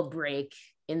little break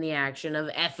in the action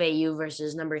of FAU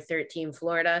versus number 13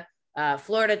 Florida.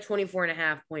 Florida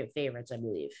 24.5-point favorites, I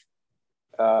believe.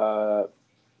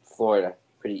 Florida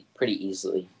pretty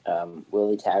easily.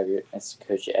 Willie Taggart is the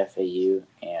coach at FAU,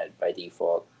 and by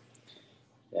default,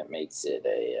 that makes it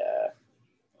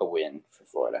a win for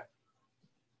Florida.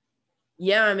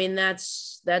 Yeah, I mean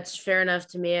that's fair enough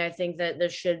to me. I think that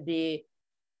this should be,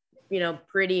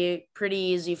 pretty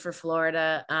easy for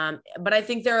Florida. But I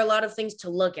think there are a lot of things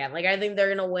to look at. Like I think they're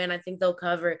gonna win. I think they'll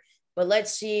cover. But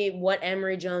let's see what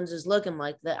Emory Jones is looking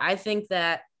like. I think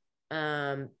that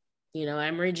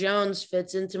Emory Jones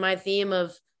fits into my theme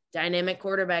of dynamic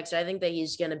quarterbacks. I think that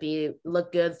he's gonna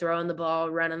look good throwing the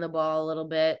ball, running the ball a little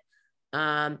bit.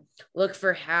 Look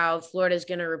for how Florida's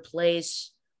gonna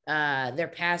replace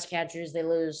their pass catchers. They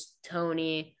lose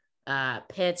Tony,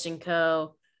 Pitts and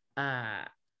co.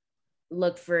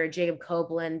 Look for Jacob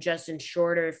Copeland, Justin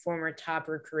Shorter, former top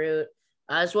recruit,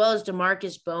 as well as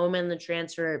DeMarcus Bowman, the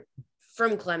transfer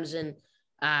from Clemson.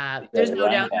 There's no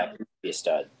doubt be a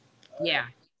stud. Yeah,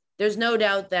 there's no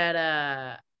doubt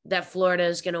that Florida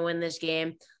is going to win this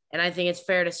game, and I think it's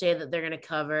fair to say that they're going to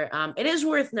cover. It is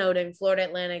worth noting Florida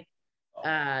Atlantic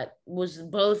was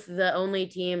both the only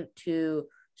team to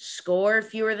score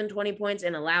fewer than 20 points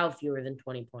and allow fewer than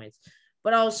 20 points.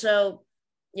 But also,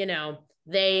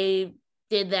 they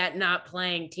did that not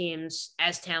playing teams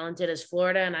as talented as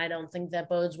Florida, and I don't think that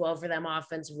bodes well for them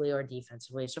offensively or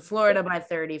defensively. So Florida by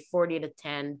 30,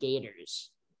 40-10 Gators.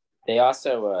 They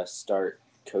also start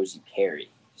Cozy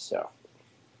Perry, so.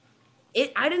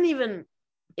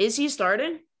 Is he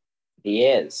started? He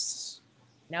is.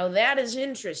 Now that is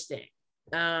interesting.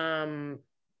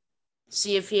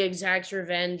 See if he exacts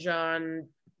revenge on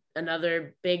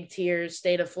another big tier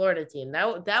state of Florida team.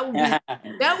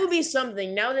 That would be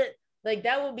something. Now that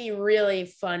that would be really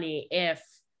funny if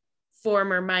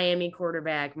former Miami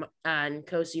quarterback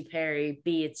Cozy Perry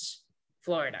beats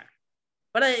Florida,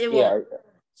 but it won't. Yeah.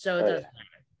 So it doesn't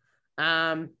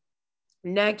matter.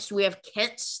 Next we have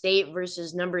Kent State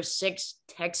versus number 6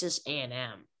 Texas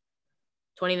A&M.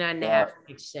 29.5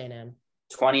 Texas A&M.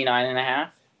 29.5.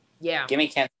 Yeah. Give me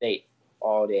Kent State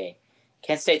all day.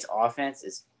 Kent State's offense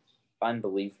is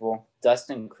unbelievable.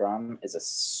 Dustin Crum is a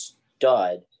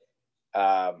stud.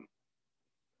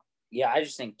 I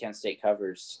just think Kent State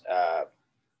covers.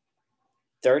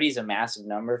 30 is a massive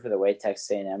number for the way Texas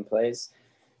A&M plays,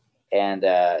 and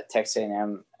Texas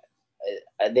A&M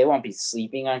they won't be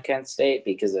sleeping on Kent State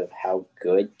because of how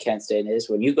good Kent State is.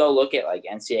 When you go look at like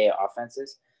NCAA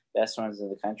offenses, best ones in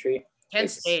the country,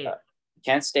 Kent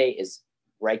State is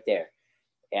right there,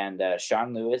 and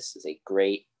Sean Lewis is a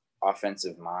great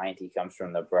offensive mind. He comes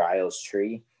from the Bryles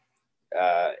tree.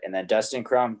 And then Dustin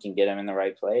Crum can get him in the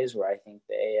right plays where I think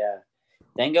they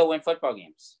then go win football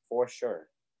games for sure.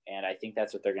 and I think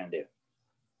that's what they're going to do.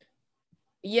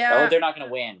 Yeah. Oh, they're not going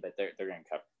to win, but they're going to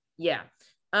cover. Yeah.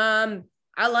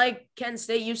 I like Kent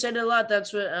State. You said it a lot.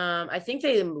 That's what I think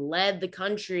they led the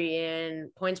country in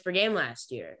points per game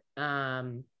last year.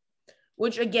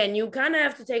 Which again, you kind of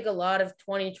have to take a lot of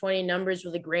 2020 numbers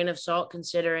with a grain of salt,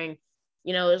 considering,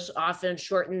 it's often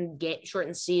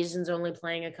shortened seasons, only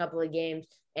playing a couple of games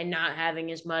and not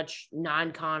having as much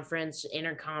non-conference,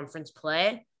 interconference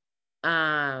play.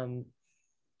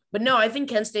 But no, I think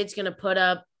Kent State's going to put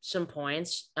up some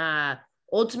points.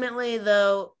 Ultimately,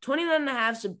 though,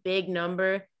 29.5 is a big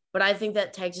number, but I think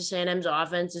that Texas A&M's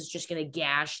offense is just going to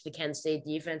gash the Kent State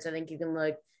defense. I think you can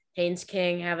look Haynes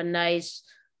King have a nice,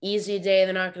 easy day.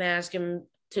 They're not going to ask him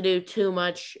to do too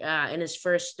much in his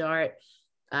first start.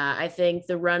 I think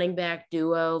the running back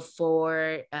duo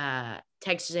for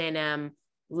Texas A&M,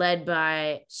 led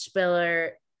by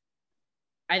Spiller,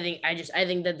 I think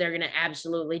that they're going to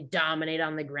absolutely dominate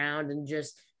on the ground, and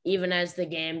just even as the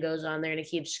game goes on, they're going to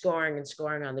keep scoring and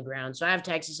scoring on the ground. So I have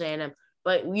Texas A&M,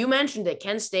 but you mentioned it,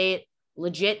 Kent State,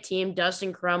 legit team,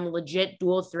 Dustin Crum, legit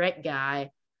dual threat guy.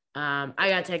 I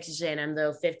got Texas A&M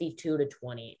though,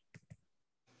 52-20.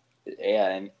 Yeah,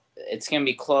 and it's going to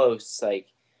be close.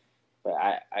 But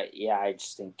I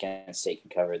just think Kent State can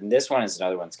cover it. And this one is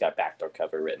another one that's got backdoor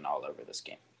cover written all over this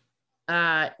game.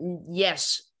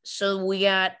 Yes. So we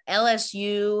got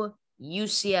LSU,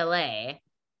 UCLA,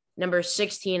 number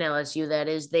 16 LSU. That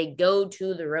is, they go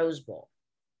to the Rose Bowl.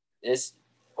 What's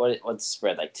the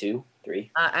spread, like 2,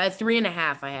 3?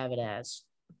 3.5. I have it as.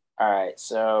 All right.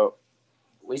 So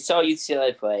we saw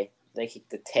UCLA play. They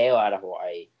kicked the tail out of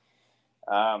Hawaii.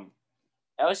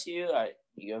 LSU,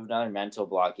 you have another mental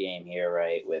block game here,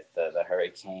 right, with the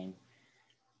Hurricane.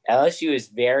 LSU is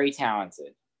very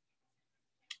talented.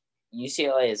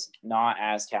 UCLA is not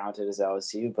as talented as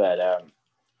LSU, but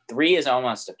 3 is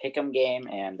almost a pick'em game,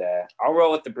 and I'll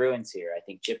roll with the Bruins here. I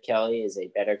think Chip Kelly is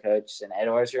a better coach than Ed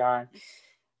Orgeron.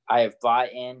 I have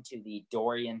bought into the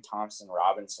Dorian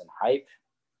Thompson-Robinson hype,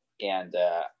 and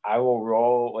I will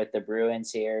roll with the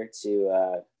Bruins here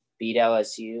to beat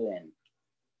LSU, and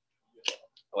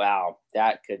wow,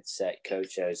 that could set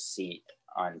Coach O's seat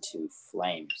onto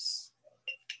flames.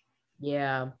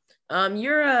 Yeah.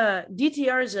 You're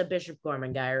DTR is a Bishop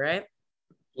Gorman guy, right?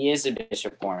 He is a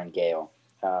Bishop Gorman Gale.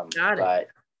 Got it. But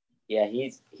yeah,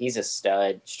 he's a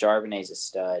stud. Charbonnet's a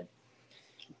stud,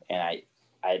 and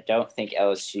I don't think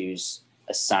LSU's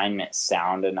assignment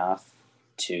sound enough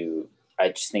to. I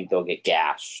just think they'll get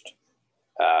gashed.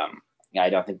 I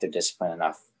don't think they're disciplined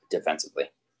enough defensively.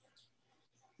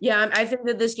 Yeah, I think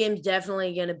that this game's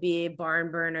definitely going to be a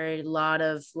barn burner. A lot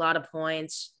of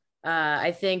points.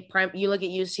 I think you look at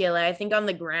UCLA. I think on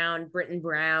the ground, Britton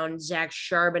Brown, Zach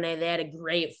Charbonnet, they had a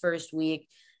great first week,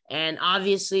 and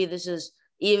obviously this is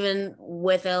even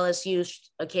with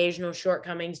LSU's occasional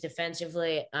shortcomings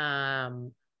defensively. I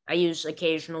use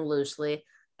occasional loosely,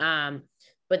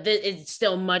 but it's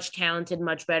still much talented,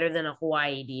 much better than a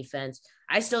Hawaii defense.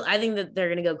 I think that they're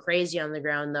going to go crazy on the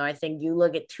ground, though. I think you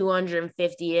look at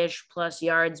 250-ish plus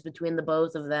yards between the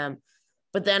both of them.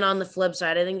 But then on the flip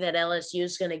side, I think that LSU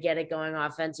is going to get it going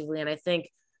offensively. And I think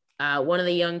one of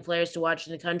the young players to watch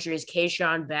in the country is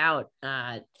Kayshawn Bout.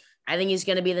 I think he's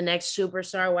going to be the next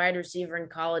superstar wide receiver in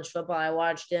college football. I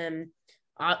watched him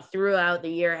throughout the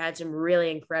year, had some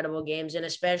really incredible games, and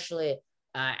especially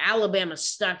Alabama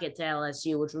stuck it to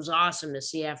LSU, which was awesome to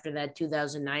see after that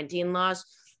 2019 loss.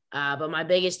 But my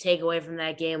biggest takeaway from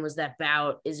that game was that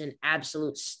Bout is an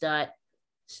absolute stud.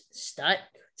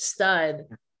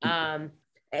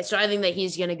 So I think that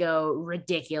he's going to go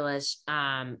ridiculous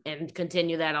and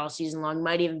continue that all season long.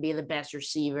 Might even be the best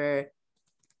receiver.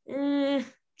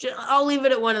 I'll leave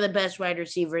it at one of the best wide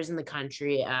receivers in the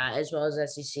country, as well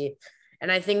as SEC.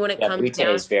 And I think when it comes Butte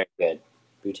down, is very good.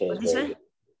 Butte is very good.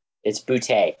 It's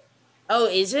Butte. Oh,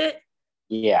 is it?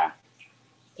 Yeah.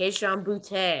 Kayshawn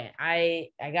Butte. I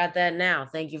got that now.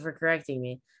 Thank you for correcting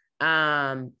me.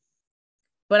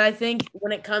 But I think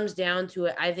when it comes down to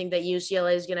it, I think that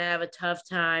UCLA is going to have a tough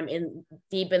time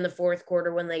deep in the fourth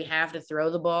quarter when they have to throw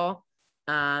the ball.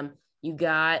 You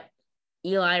got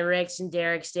Eli Ricks and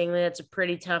Derek Stingley. That's a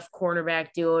pretty tough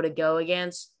cornerback duo to go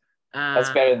against. That's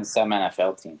better than some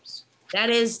NFL teams.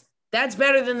 That's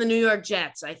better than the New York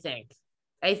Jets, I think.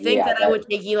 I would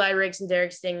take Eli Ricks and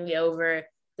Derek Stingley over.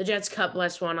 The Jets cut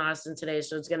 +1 Austin today,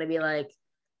 so it's going to be like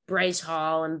Bryce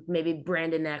Hall and maybe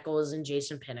Brandon Eccles and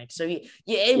Jason Pinnock. So it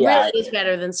really is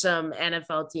better than some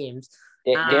NFL teams.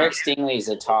 Derek Stingley is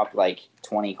a top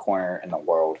 20 corner in the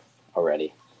world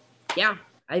already. Yeah,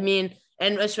 I mean,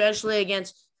 and especially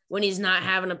against when he's not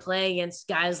having to play against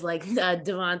guys like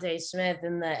Devontae Smith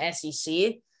in the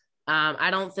SEC. I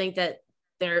don't think that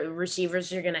their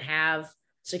receivers are going to have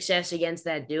success against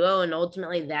that duo. And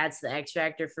ultimately, that's the X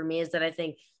factor for me, is that I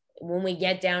think when we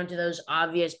get down to those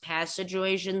obvious pass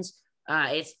situations,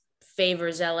 it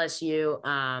favors LSU.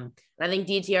 I think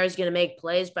DTR is going to make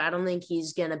plays, but I don't think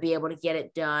he's going to be able to get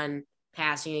it done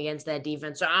passing against that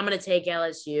defense. So I'm going to take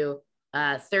LSU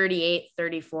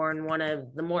 38-34 in one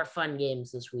of the more fun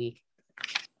games this week.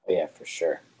 Oh, yeah, for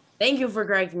sure. Thank you for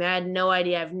correcting me. I had no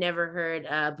idea. I've never heard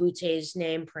Butte's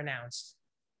name pronounced.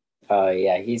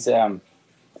 Yeah,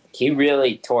 he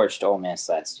really torched Ole Miss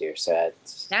last year. So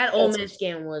that Ole Miss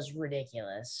game was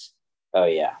ridiculous. Oh,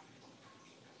 yeah.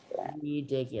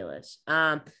 Ridiculous.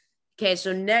 Okay,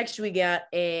 so next we got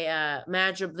a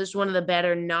matchup. This is one of the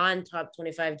better non-top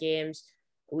 25 games.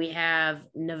 We have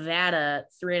Nevada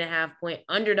 3.5-point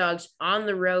underdogs on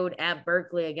the road at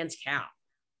Berkeley against Cal.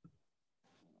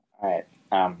 All right.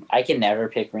 I can never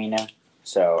pick Reno,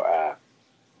 so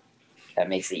that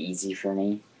makes it easy for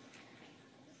me.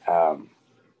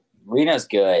 Reno's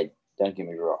good. Don't get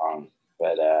me wrong,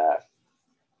 but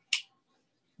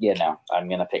I'm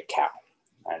gonna pick Cal.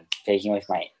 I'm taking with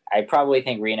my. I probably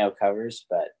think Reno covers,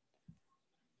 but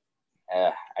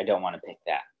I don't want to pick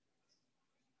that.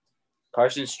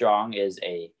 Carson Strong is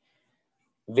a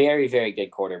very, very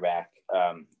good quarterback.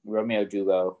 Romeo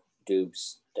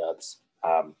Dubs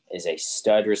is a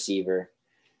stud receiver.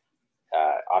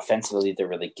 Offensively, they're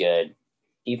really good.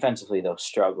 Defensively, they'll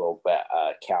struggle, but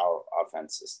Cal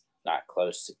offense is not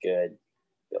close to good.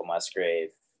 Bill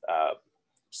Musgrave.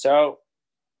 So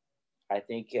I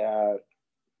think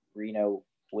Reno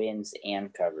wins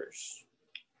and covers.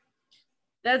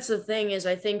 That's the thing is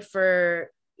I think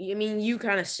you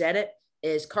kind of said it,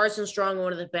 is Carson Strong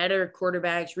one of the better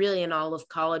quarterbacks really in all of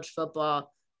college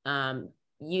football. I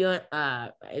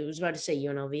was about to say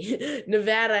UNLV.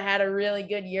 Nevada had a really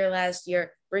good year last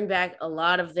year, bring back a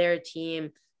lot of their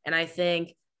team. And I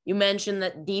think you mentioned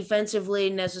that defensively,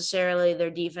 necessarily their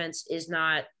defense is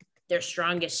not their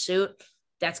strongest suit.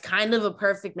 That's kind of a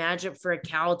perfect matchup for a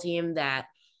Cal team that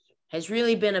has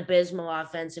really been abysmal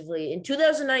offensively. In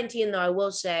 2019, though, I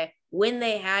will say, when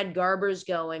they had Garbers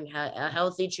going, a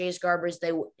healthy Chase Garbers,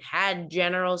 they had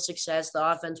general success. The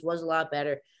offense was a lot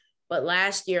better. But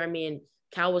last year,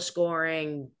 Cal was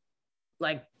scoring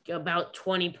like about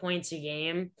 20 points a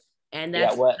game, and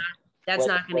that's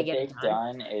not going to get it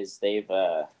done. What they've done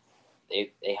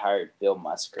is they hired Bill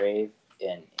Musgrave,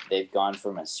 and they've gone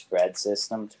from a spread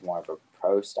system to more of a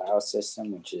pro style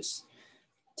system, which is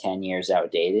 10 years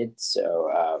outdated.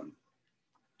 So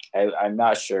I'm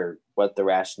not sure what the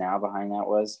rationale behind that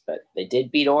was, but they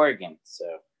did beat Oregon. So,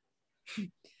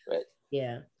 but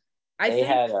yeah, they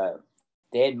had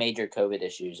major COVID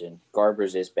issues, and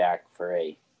Garbers is back for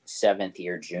a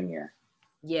 7th-year junior.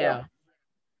 Yeah.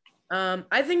 So.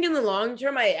 I think in the long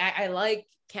term, I like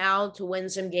Cal to win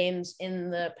some games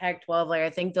in the Pac-12. Like I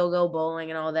think they'll go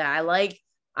bowling and all that.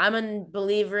 I'm a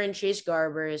believer in Chase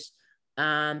Garbers.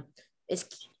 Is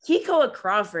Kiko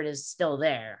Crawford is still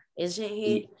there, isn't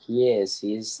he? He is.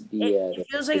 He's the. It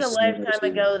feels like a lifetime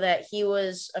ago that he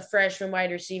was a freshman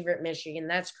wide receiver at Michigan.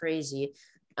 That's crazy.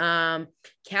 Cal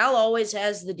always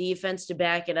has the defense to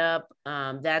back it up.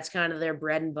 That's kind of their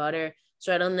bread and butter.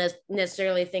 So I don't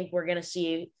necessarily think we're gonna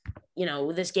see,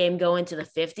 this game go into the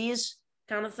 50s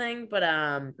kind of thing. But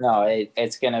no,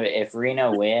 it's gonna. If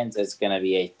Reno wins, it's gonna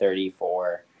be a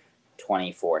 34-24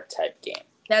 type game.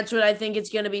 That's what I think. It's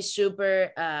going to be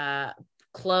super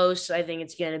close. I think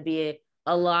it's going to be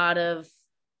a lot of,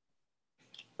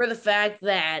 for the fact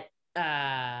that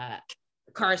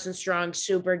Carson Strong's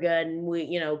super good, and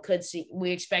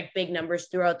we expect big numbers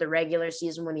throughout the regular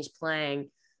season when he's playing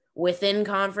within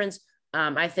conference.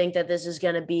 I think that this is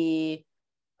going to be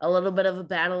a little bit of a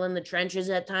battle in the trenches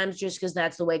at times, just because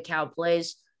that's the way Cal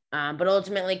plays. But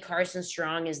ultimately, Carson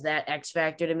Strong is that X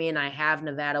factor to me, and I have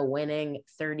Nevada winning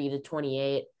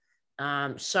 30-28.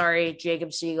 Sorry,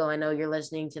 Jacob Siegel. I know you're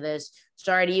listening to this.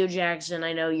 Sorry to you, Jackson.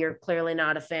 I know you're clearly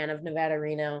not a fan of Nevada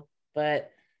Reno, but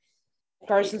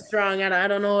Carson Strong, I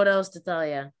don't know what else to tell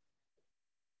you.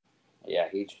 Yeah,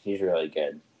 he's really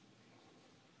good.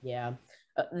 Yeah.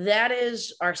 That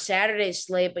is our Saturday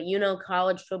slate, but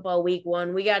college football week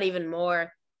 1, we got even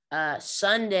more.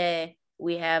 Sunday,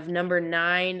 we have number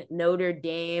 9, Notre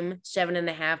Dame,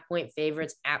 7.5-point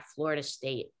favorites at Florida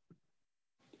State.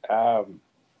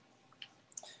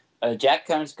 Jack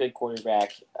Cohn's good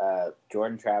quarterback.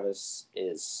 Jordan Travis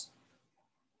is,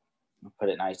 I'll put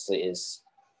it nicely, is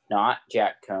not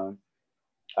Jack Cohn.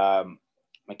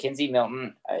 Mackenzie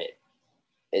Milton,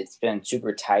 it's been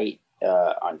super tight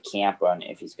on camp on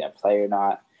if he's going to play or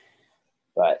not.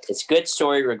 But it's a good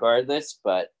story regardless,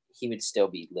 but he would still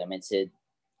be limited.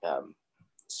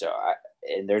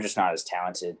 And they're just not as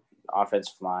talented.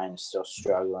 Offensive line is still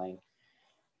struggling.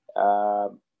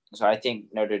 So I think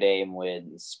Notre Dame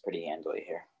wins pretty handily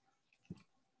here.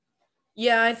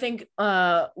 Yeah, I think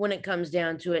when it comes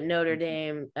down to it, Notre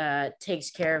Dame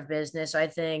takes care of business. I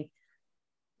think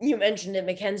you mentioned it,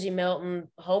 Mackenzie Milton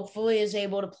hopefully is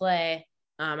able to play.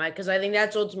 Because I think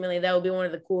that would be one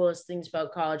of the coolest things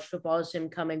about college football is him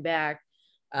coming back,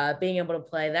 being able to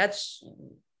play. That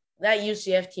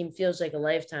UCF team feels like a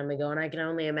lifetime ago, and I can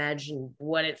only imagine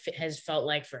what it has felt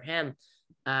like for him.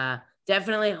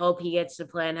 Definitely hope he gets to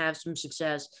play and have some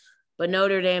success. But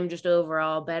Notre Dame, just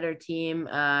overall, better team.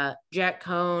 Jack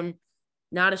Cohn,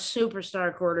 not a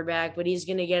superstar quarterback, but he's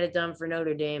going to get it done for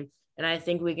Notre Dame. And I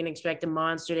think we can expect a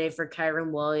monster day for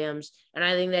Kyron Williams. And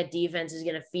I think that defense is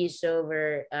going to feast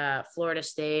over Florida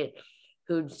State,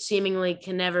 who seemingly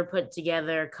can never put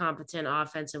together a competent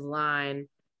offensive line.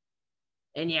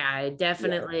 And yeah, I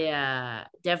definitely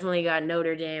got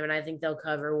Notre Dame, and I think they'll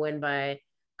win by a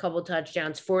couple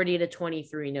touchdowns,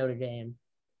 40-23 Notre Dame.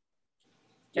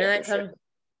 And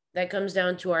that comes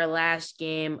down to our last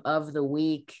game of the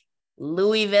week.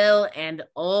 Louisville and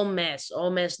Ole Miss.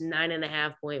 Ole Miss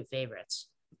 9.5-point favorites.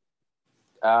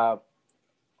 Ole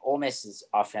Miss is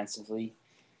offensively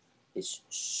is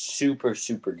super,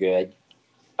 super good.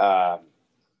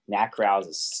 Matt Corral's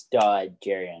a stud.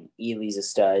 Jerrion Ealy's a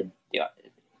stud.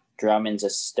 Drummond's a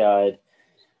stud.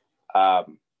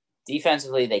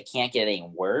 Defensively, they can't get any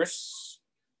worse.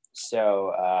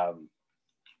 So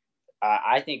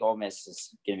I think Ole Miss is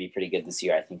going to be pretty good this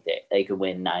year. I think they could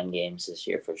win 9 games this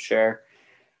year for sure.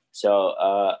 So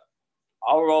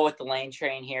I'll roll with the Lane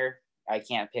train here. I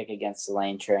can't pick against the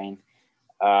Lane train.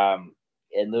 And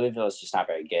Louisville is just not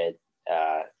very good.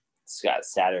 Scott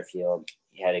Satterfield,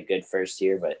 he had a good first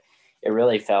year, but it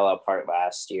really fell apart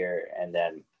last year. And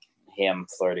then him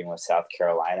flirting with South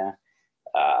Carolina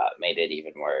made it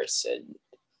even worse. And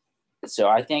so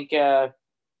I think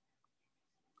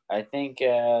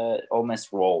Ole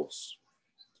Miss rolls.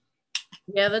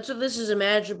 Yeah, that's what this is, a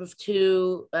matchup of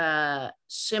two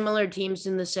similar teams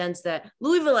in the sense that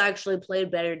Louisville actually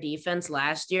played better defense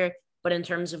last year, but in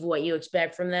terms of what you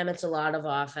expect from them, it's a lot of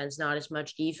offense, not as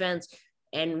much defense.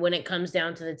 And when it comes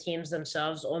down to the teams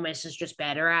themselves, Ole Miss is just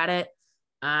better at it.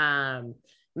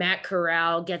 Matt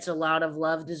Corral gets a lot of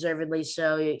love, deservedly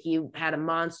so. He had a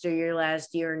monster year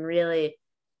last year, and really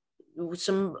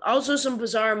some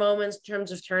bizarre moments in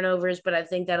terms of turnovers, but I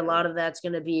think that a lot of that's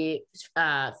going to be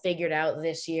figured out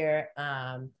this year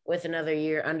with another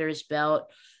year under his belt.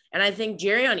 And I think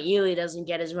Jerrion Ealy doesn't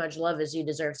get as much love as he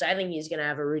deserves. I think he's going to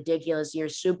have a ridiculous year,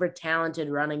 super talented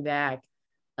running back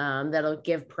that'll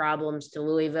give problems to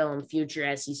Louisville and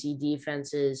future SEC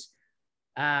defenses.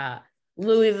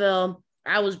 Louisville,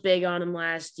 I was big on them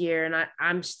last year, and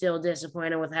I'm still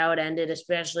disappointed with how it ended,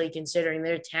 especially considering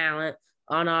their talent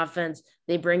on offense.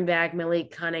 They bring back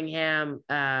Malik Cunningham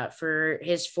for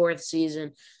his 4th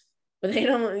season, but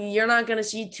you're not going to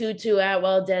see Tutu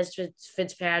Atwell, Des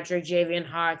Fitzpatrick, Javian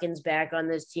Hawkins back on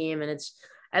this team. And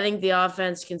I think the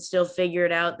offense can still figure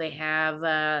it out. They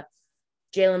have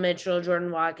Jalen Mitchell,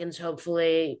 Jordan Watkins,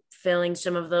 hopefully filling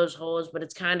some of those holes, but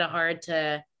it's kind of hard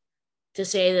to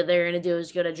say that they're going to do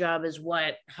as good a job as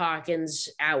what Hawkins,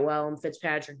 Atwell, and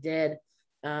Fitzpatrick did.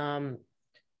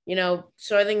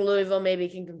 So I think Louisville maybe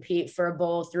can compete for a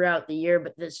bowl throughout the year,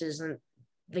 but this isn't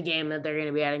the game that they're going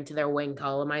to be adding to their win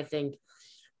column. I think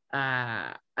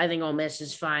Ole Miss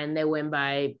is fine. They win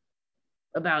by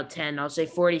about 10. I'll say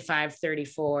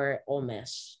 45-34 Ole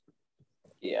Miss.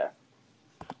 Yeah.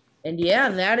 And yeah,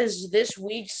 that is this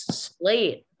week's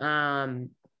slate.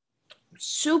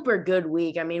 Super good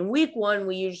week. I mean, week 1,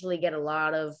 we usually get a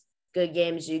lot of good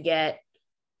games. You get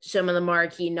some of the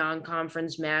marquee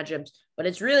non-conference matchups, but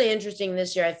it's really interesting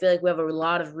this year. I feel like we have a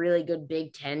lot of really good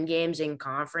Big Ten games in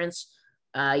conference.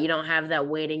 You don't have that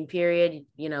waiting period.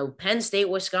 Penn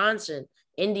State-Wisconsin,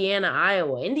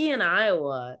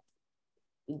 Indiana-Iowa.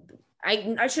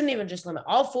 I shouldn't even just limit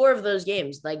all 4 of those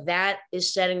games. Like, that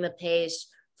is setting the pace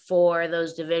for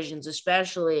those divisions,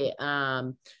 especially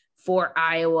for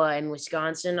Iowa and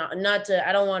Wisconsin.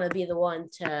 I don't want to be the one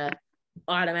to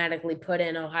automatically put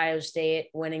in Ohio State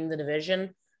winning the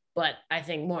division, but I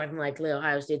think more than likely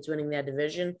Ohio State's winning that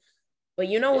division. But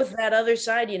with that other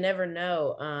side, you never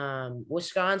know.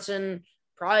 Wisconsin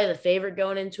probably the favorite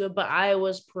going into it, but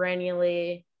Iowa's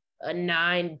perennially a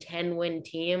 9-10 win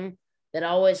team that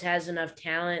always has enough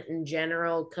talent in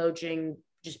general, coaching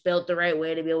just built the right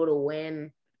way to be able to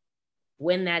win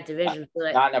that division.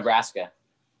 Not Nebraska.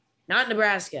 Not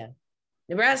Nebraska.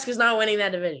 Nebraska's not winning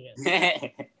that division.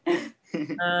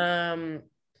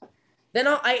 Then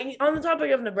on the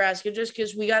topic of Nebraska, just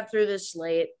because we got through this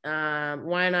slate,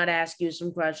 why not ask you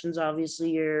some questions?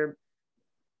 Obviously, you're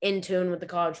in tune with the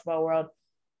college football world.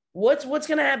 What's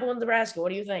going to happen with Nebraska? What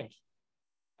do you think?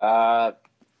 I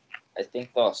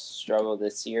think they'll struggle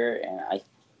this year, and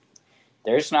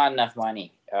there's not enough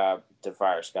money to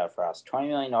fire Scott Frost. $20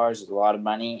 million is a lot of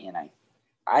money, and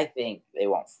I think they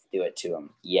won't do it to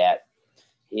him yet.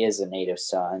 He is a native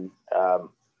son.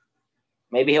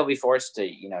 Maybe he'll be forced to,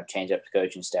 change up the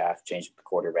coaching staff, change up the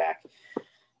quarterback.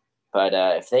 But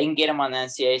if they can get him on the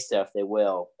NCAA stuff, they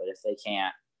will. But if they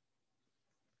can't,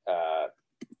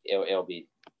 it'll be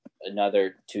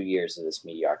another 2 years of this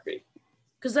mediocrity.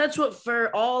 Because that's what,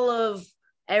 for all of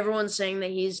everyone saying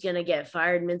that he's going to get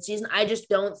fired midseason, I just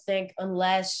don't think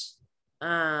unless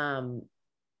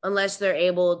they're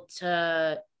able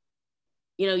to,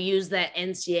 use that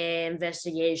NCAA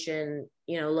investigation,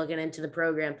 looking into the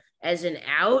program as an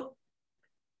out,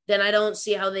 then I don't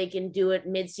see how they can do it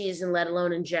midseason, let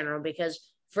alone in general, because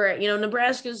for,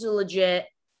 Nebraska's a legit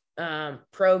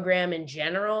program in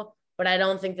general, but I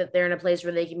don't think that they're in a place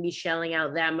where they can be shelling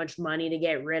out that much money to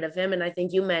get rid of him. And I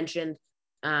think you mentioned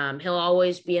he'll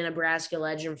always be a Nebraska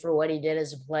legend for what he did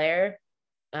as a player.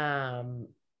 But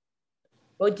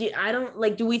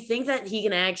do we think that he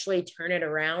can actually turn it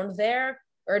around there?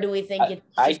 Or do we think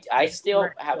I still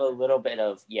have a little bit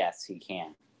of, yes, he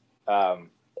can.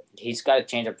 He's got to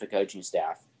change up the coaching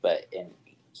staff, and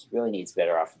he really needs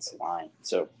better offensive line.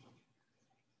 So,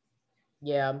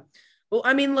 yeah. Well,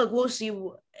 I mean, look, we'll see.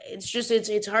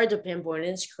 It's hard to pinpoint.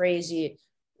 It's crazy,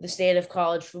 the state of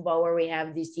college football, where we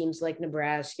have these teams like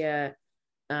Nebraska,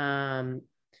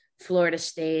 Florida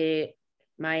State,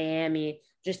 Miami,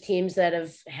 just teams that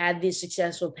have had these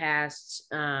successful pasts,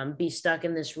 be stuck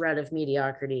in this rut of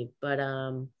mediocrity. But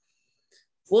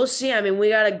we'll see. I mean, we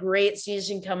got a great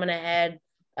season coming ahead.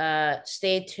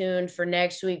 Stay tuned for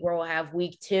next week, where we'll have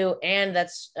week 2, and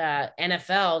that's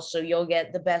NFL. So you'll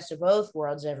get the best of both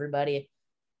worlds, everybody.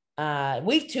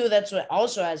 Week 2, that's what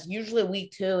also has. Usually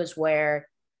week 2 is where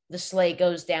the slate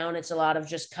goes down. It's a lot of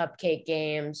just cupcake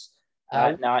games.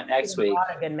 Not next week. A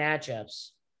lot of good matchups.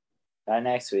 Not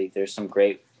next week. There's some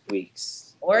great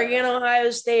weeks. Oregon, Ohio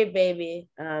State, baby.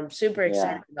 Super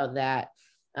excited about that.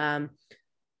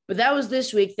 But that was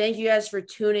this week. Thank you guys for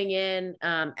tuning in.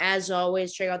 As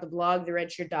always, check out the blog,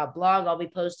 theredshirt.blog. I'll be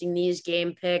posting these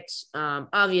game picks,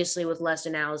 obviously with less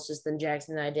analysis than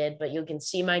Jackson and I did, but you can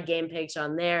see my game picks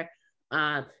on there.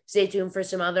 Stay tuned for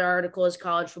some other articles,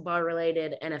 college football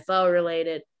related, NFL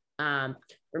related.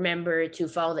 Remember to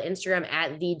follow the Instagram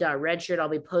at the.redshirt. I'll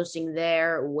be posting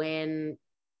there when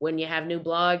you have new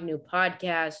blog, new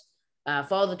podcast.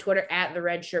 Follow the Twitter at the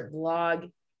redshirt blog.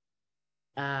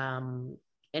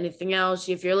 Anything else?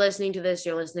 If you're listening to this,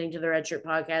 you're listening to the Red Shirt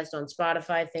Podcast on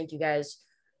Spotify. Thank you guys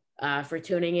for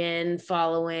tuning in,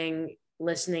 following,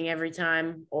 listening every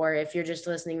time. Or if you're just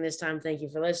listening this time, thank you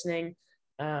for listening.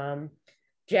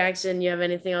 Jackson, you have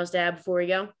anything else to add before we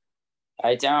go?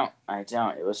 I don't.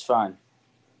 It was fun.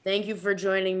 Thank you for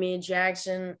joining me,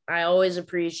 Jackson. I always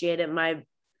appreciate it.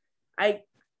 I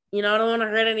don't want to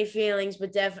hurt any feelings,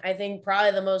 but I think probably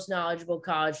the most knowledgeable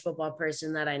college football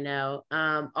person that I know.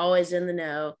 Always in the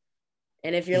know.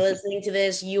 And if you're listening to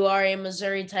this, you are a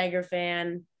Missouri Tiger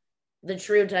fan, the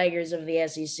true Tigers of the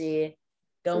SEC.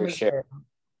 Go Missouri.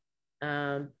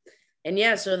 And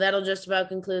yeah, so that'll just about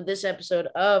conclude this episode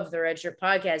of the Red Shirt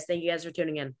Podcast. Thank you guys for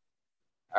tuning in.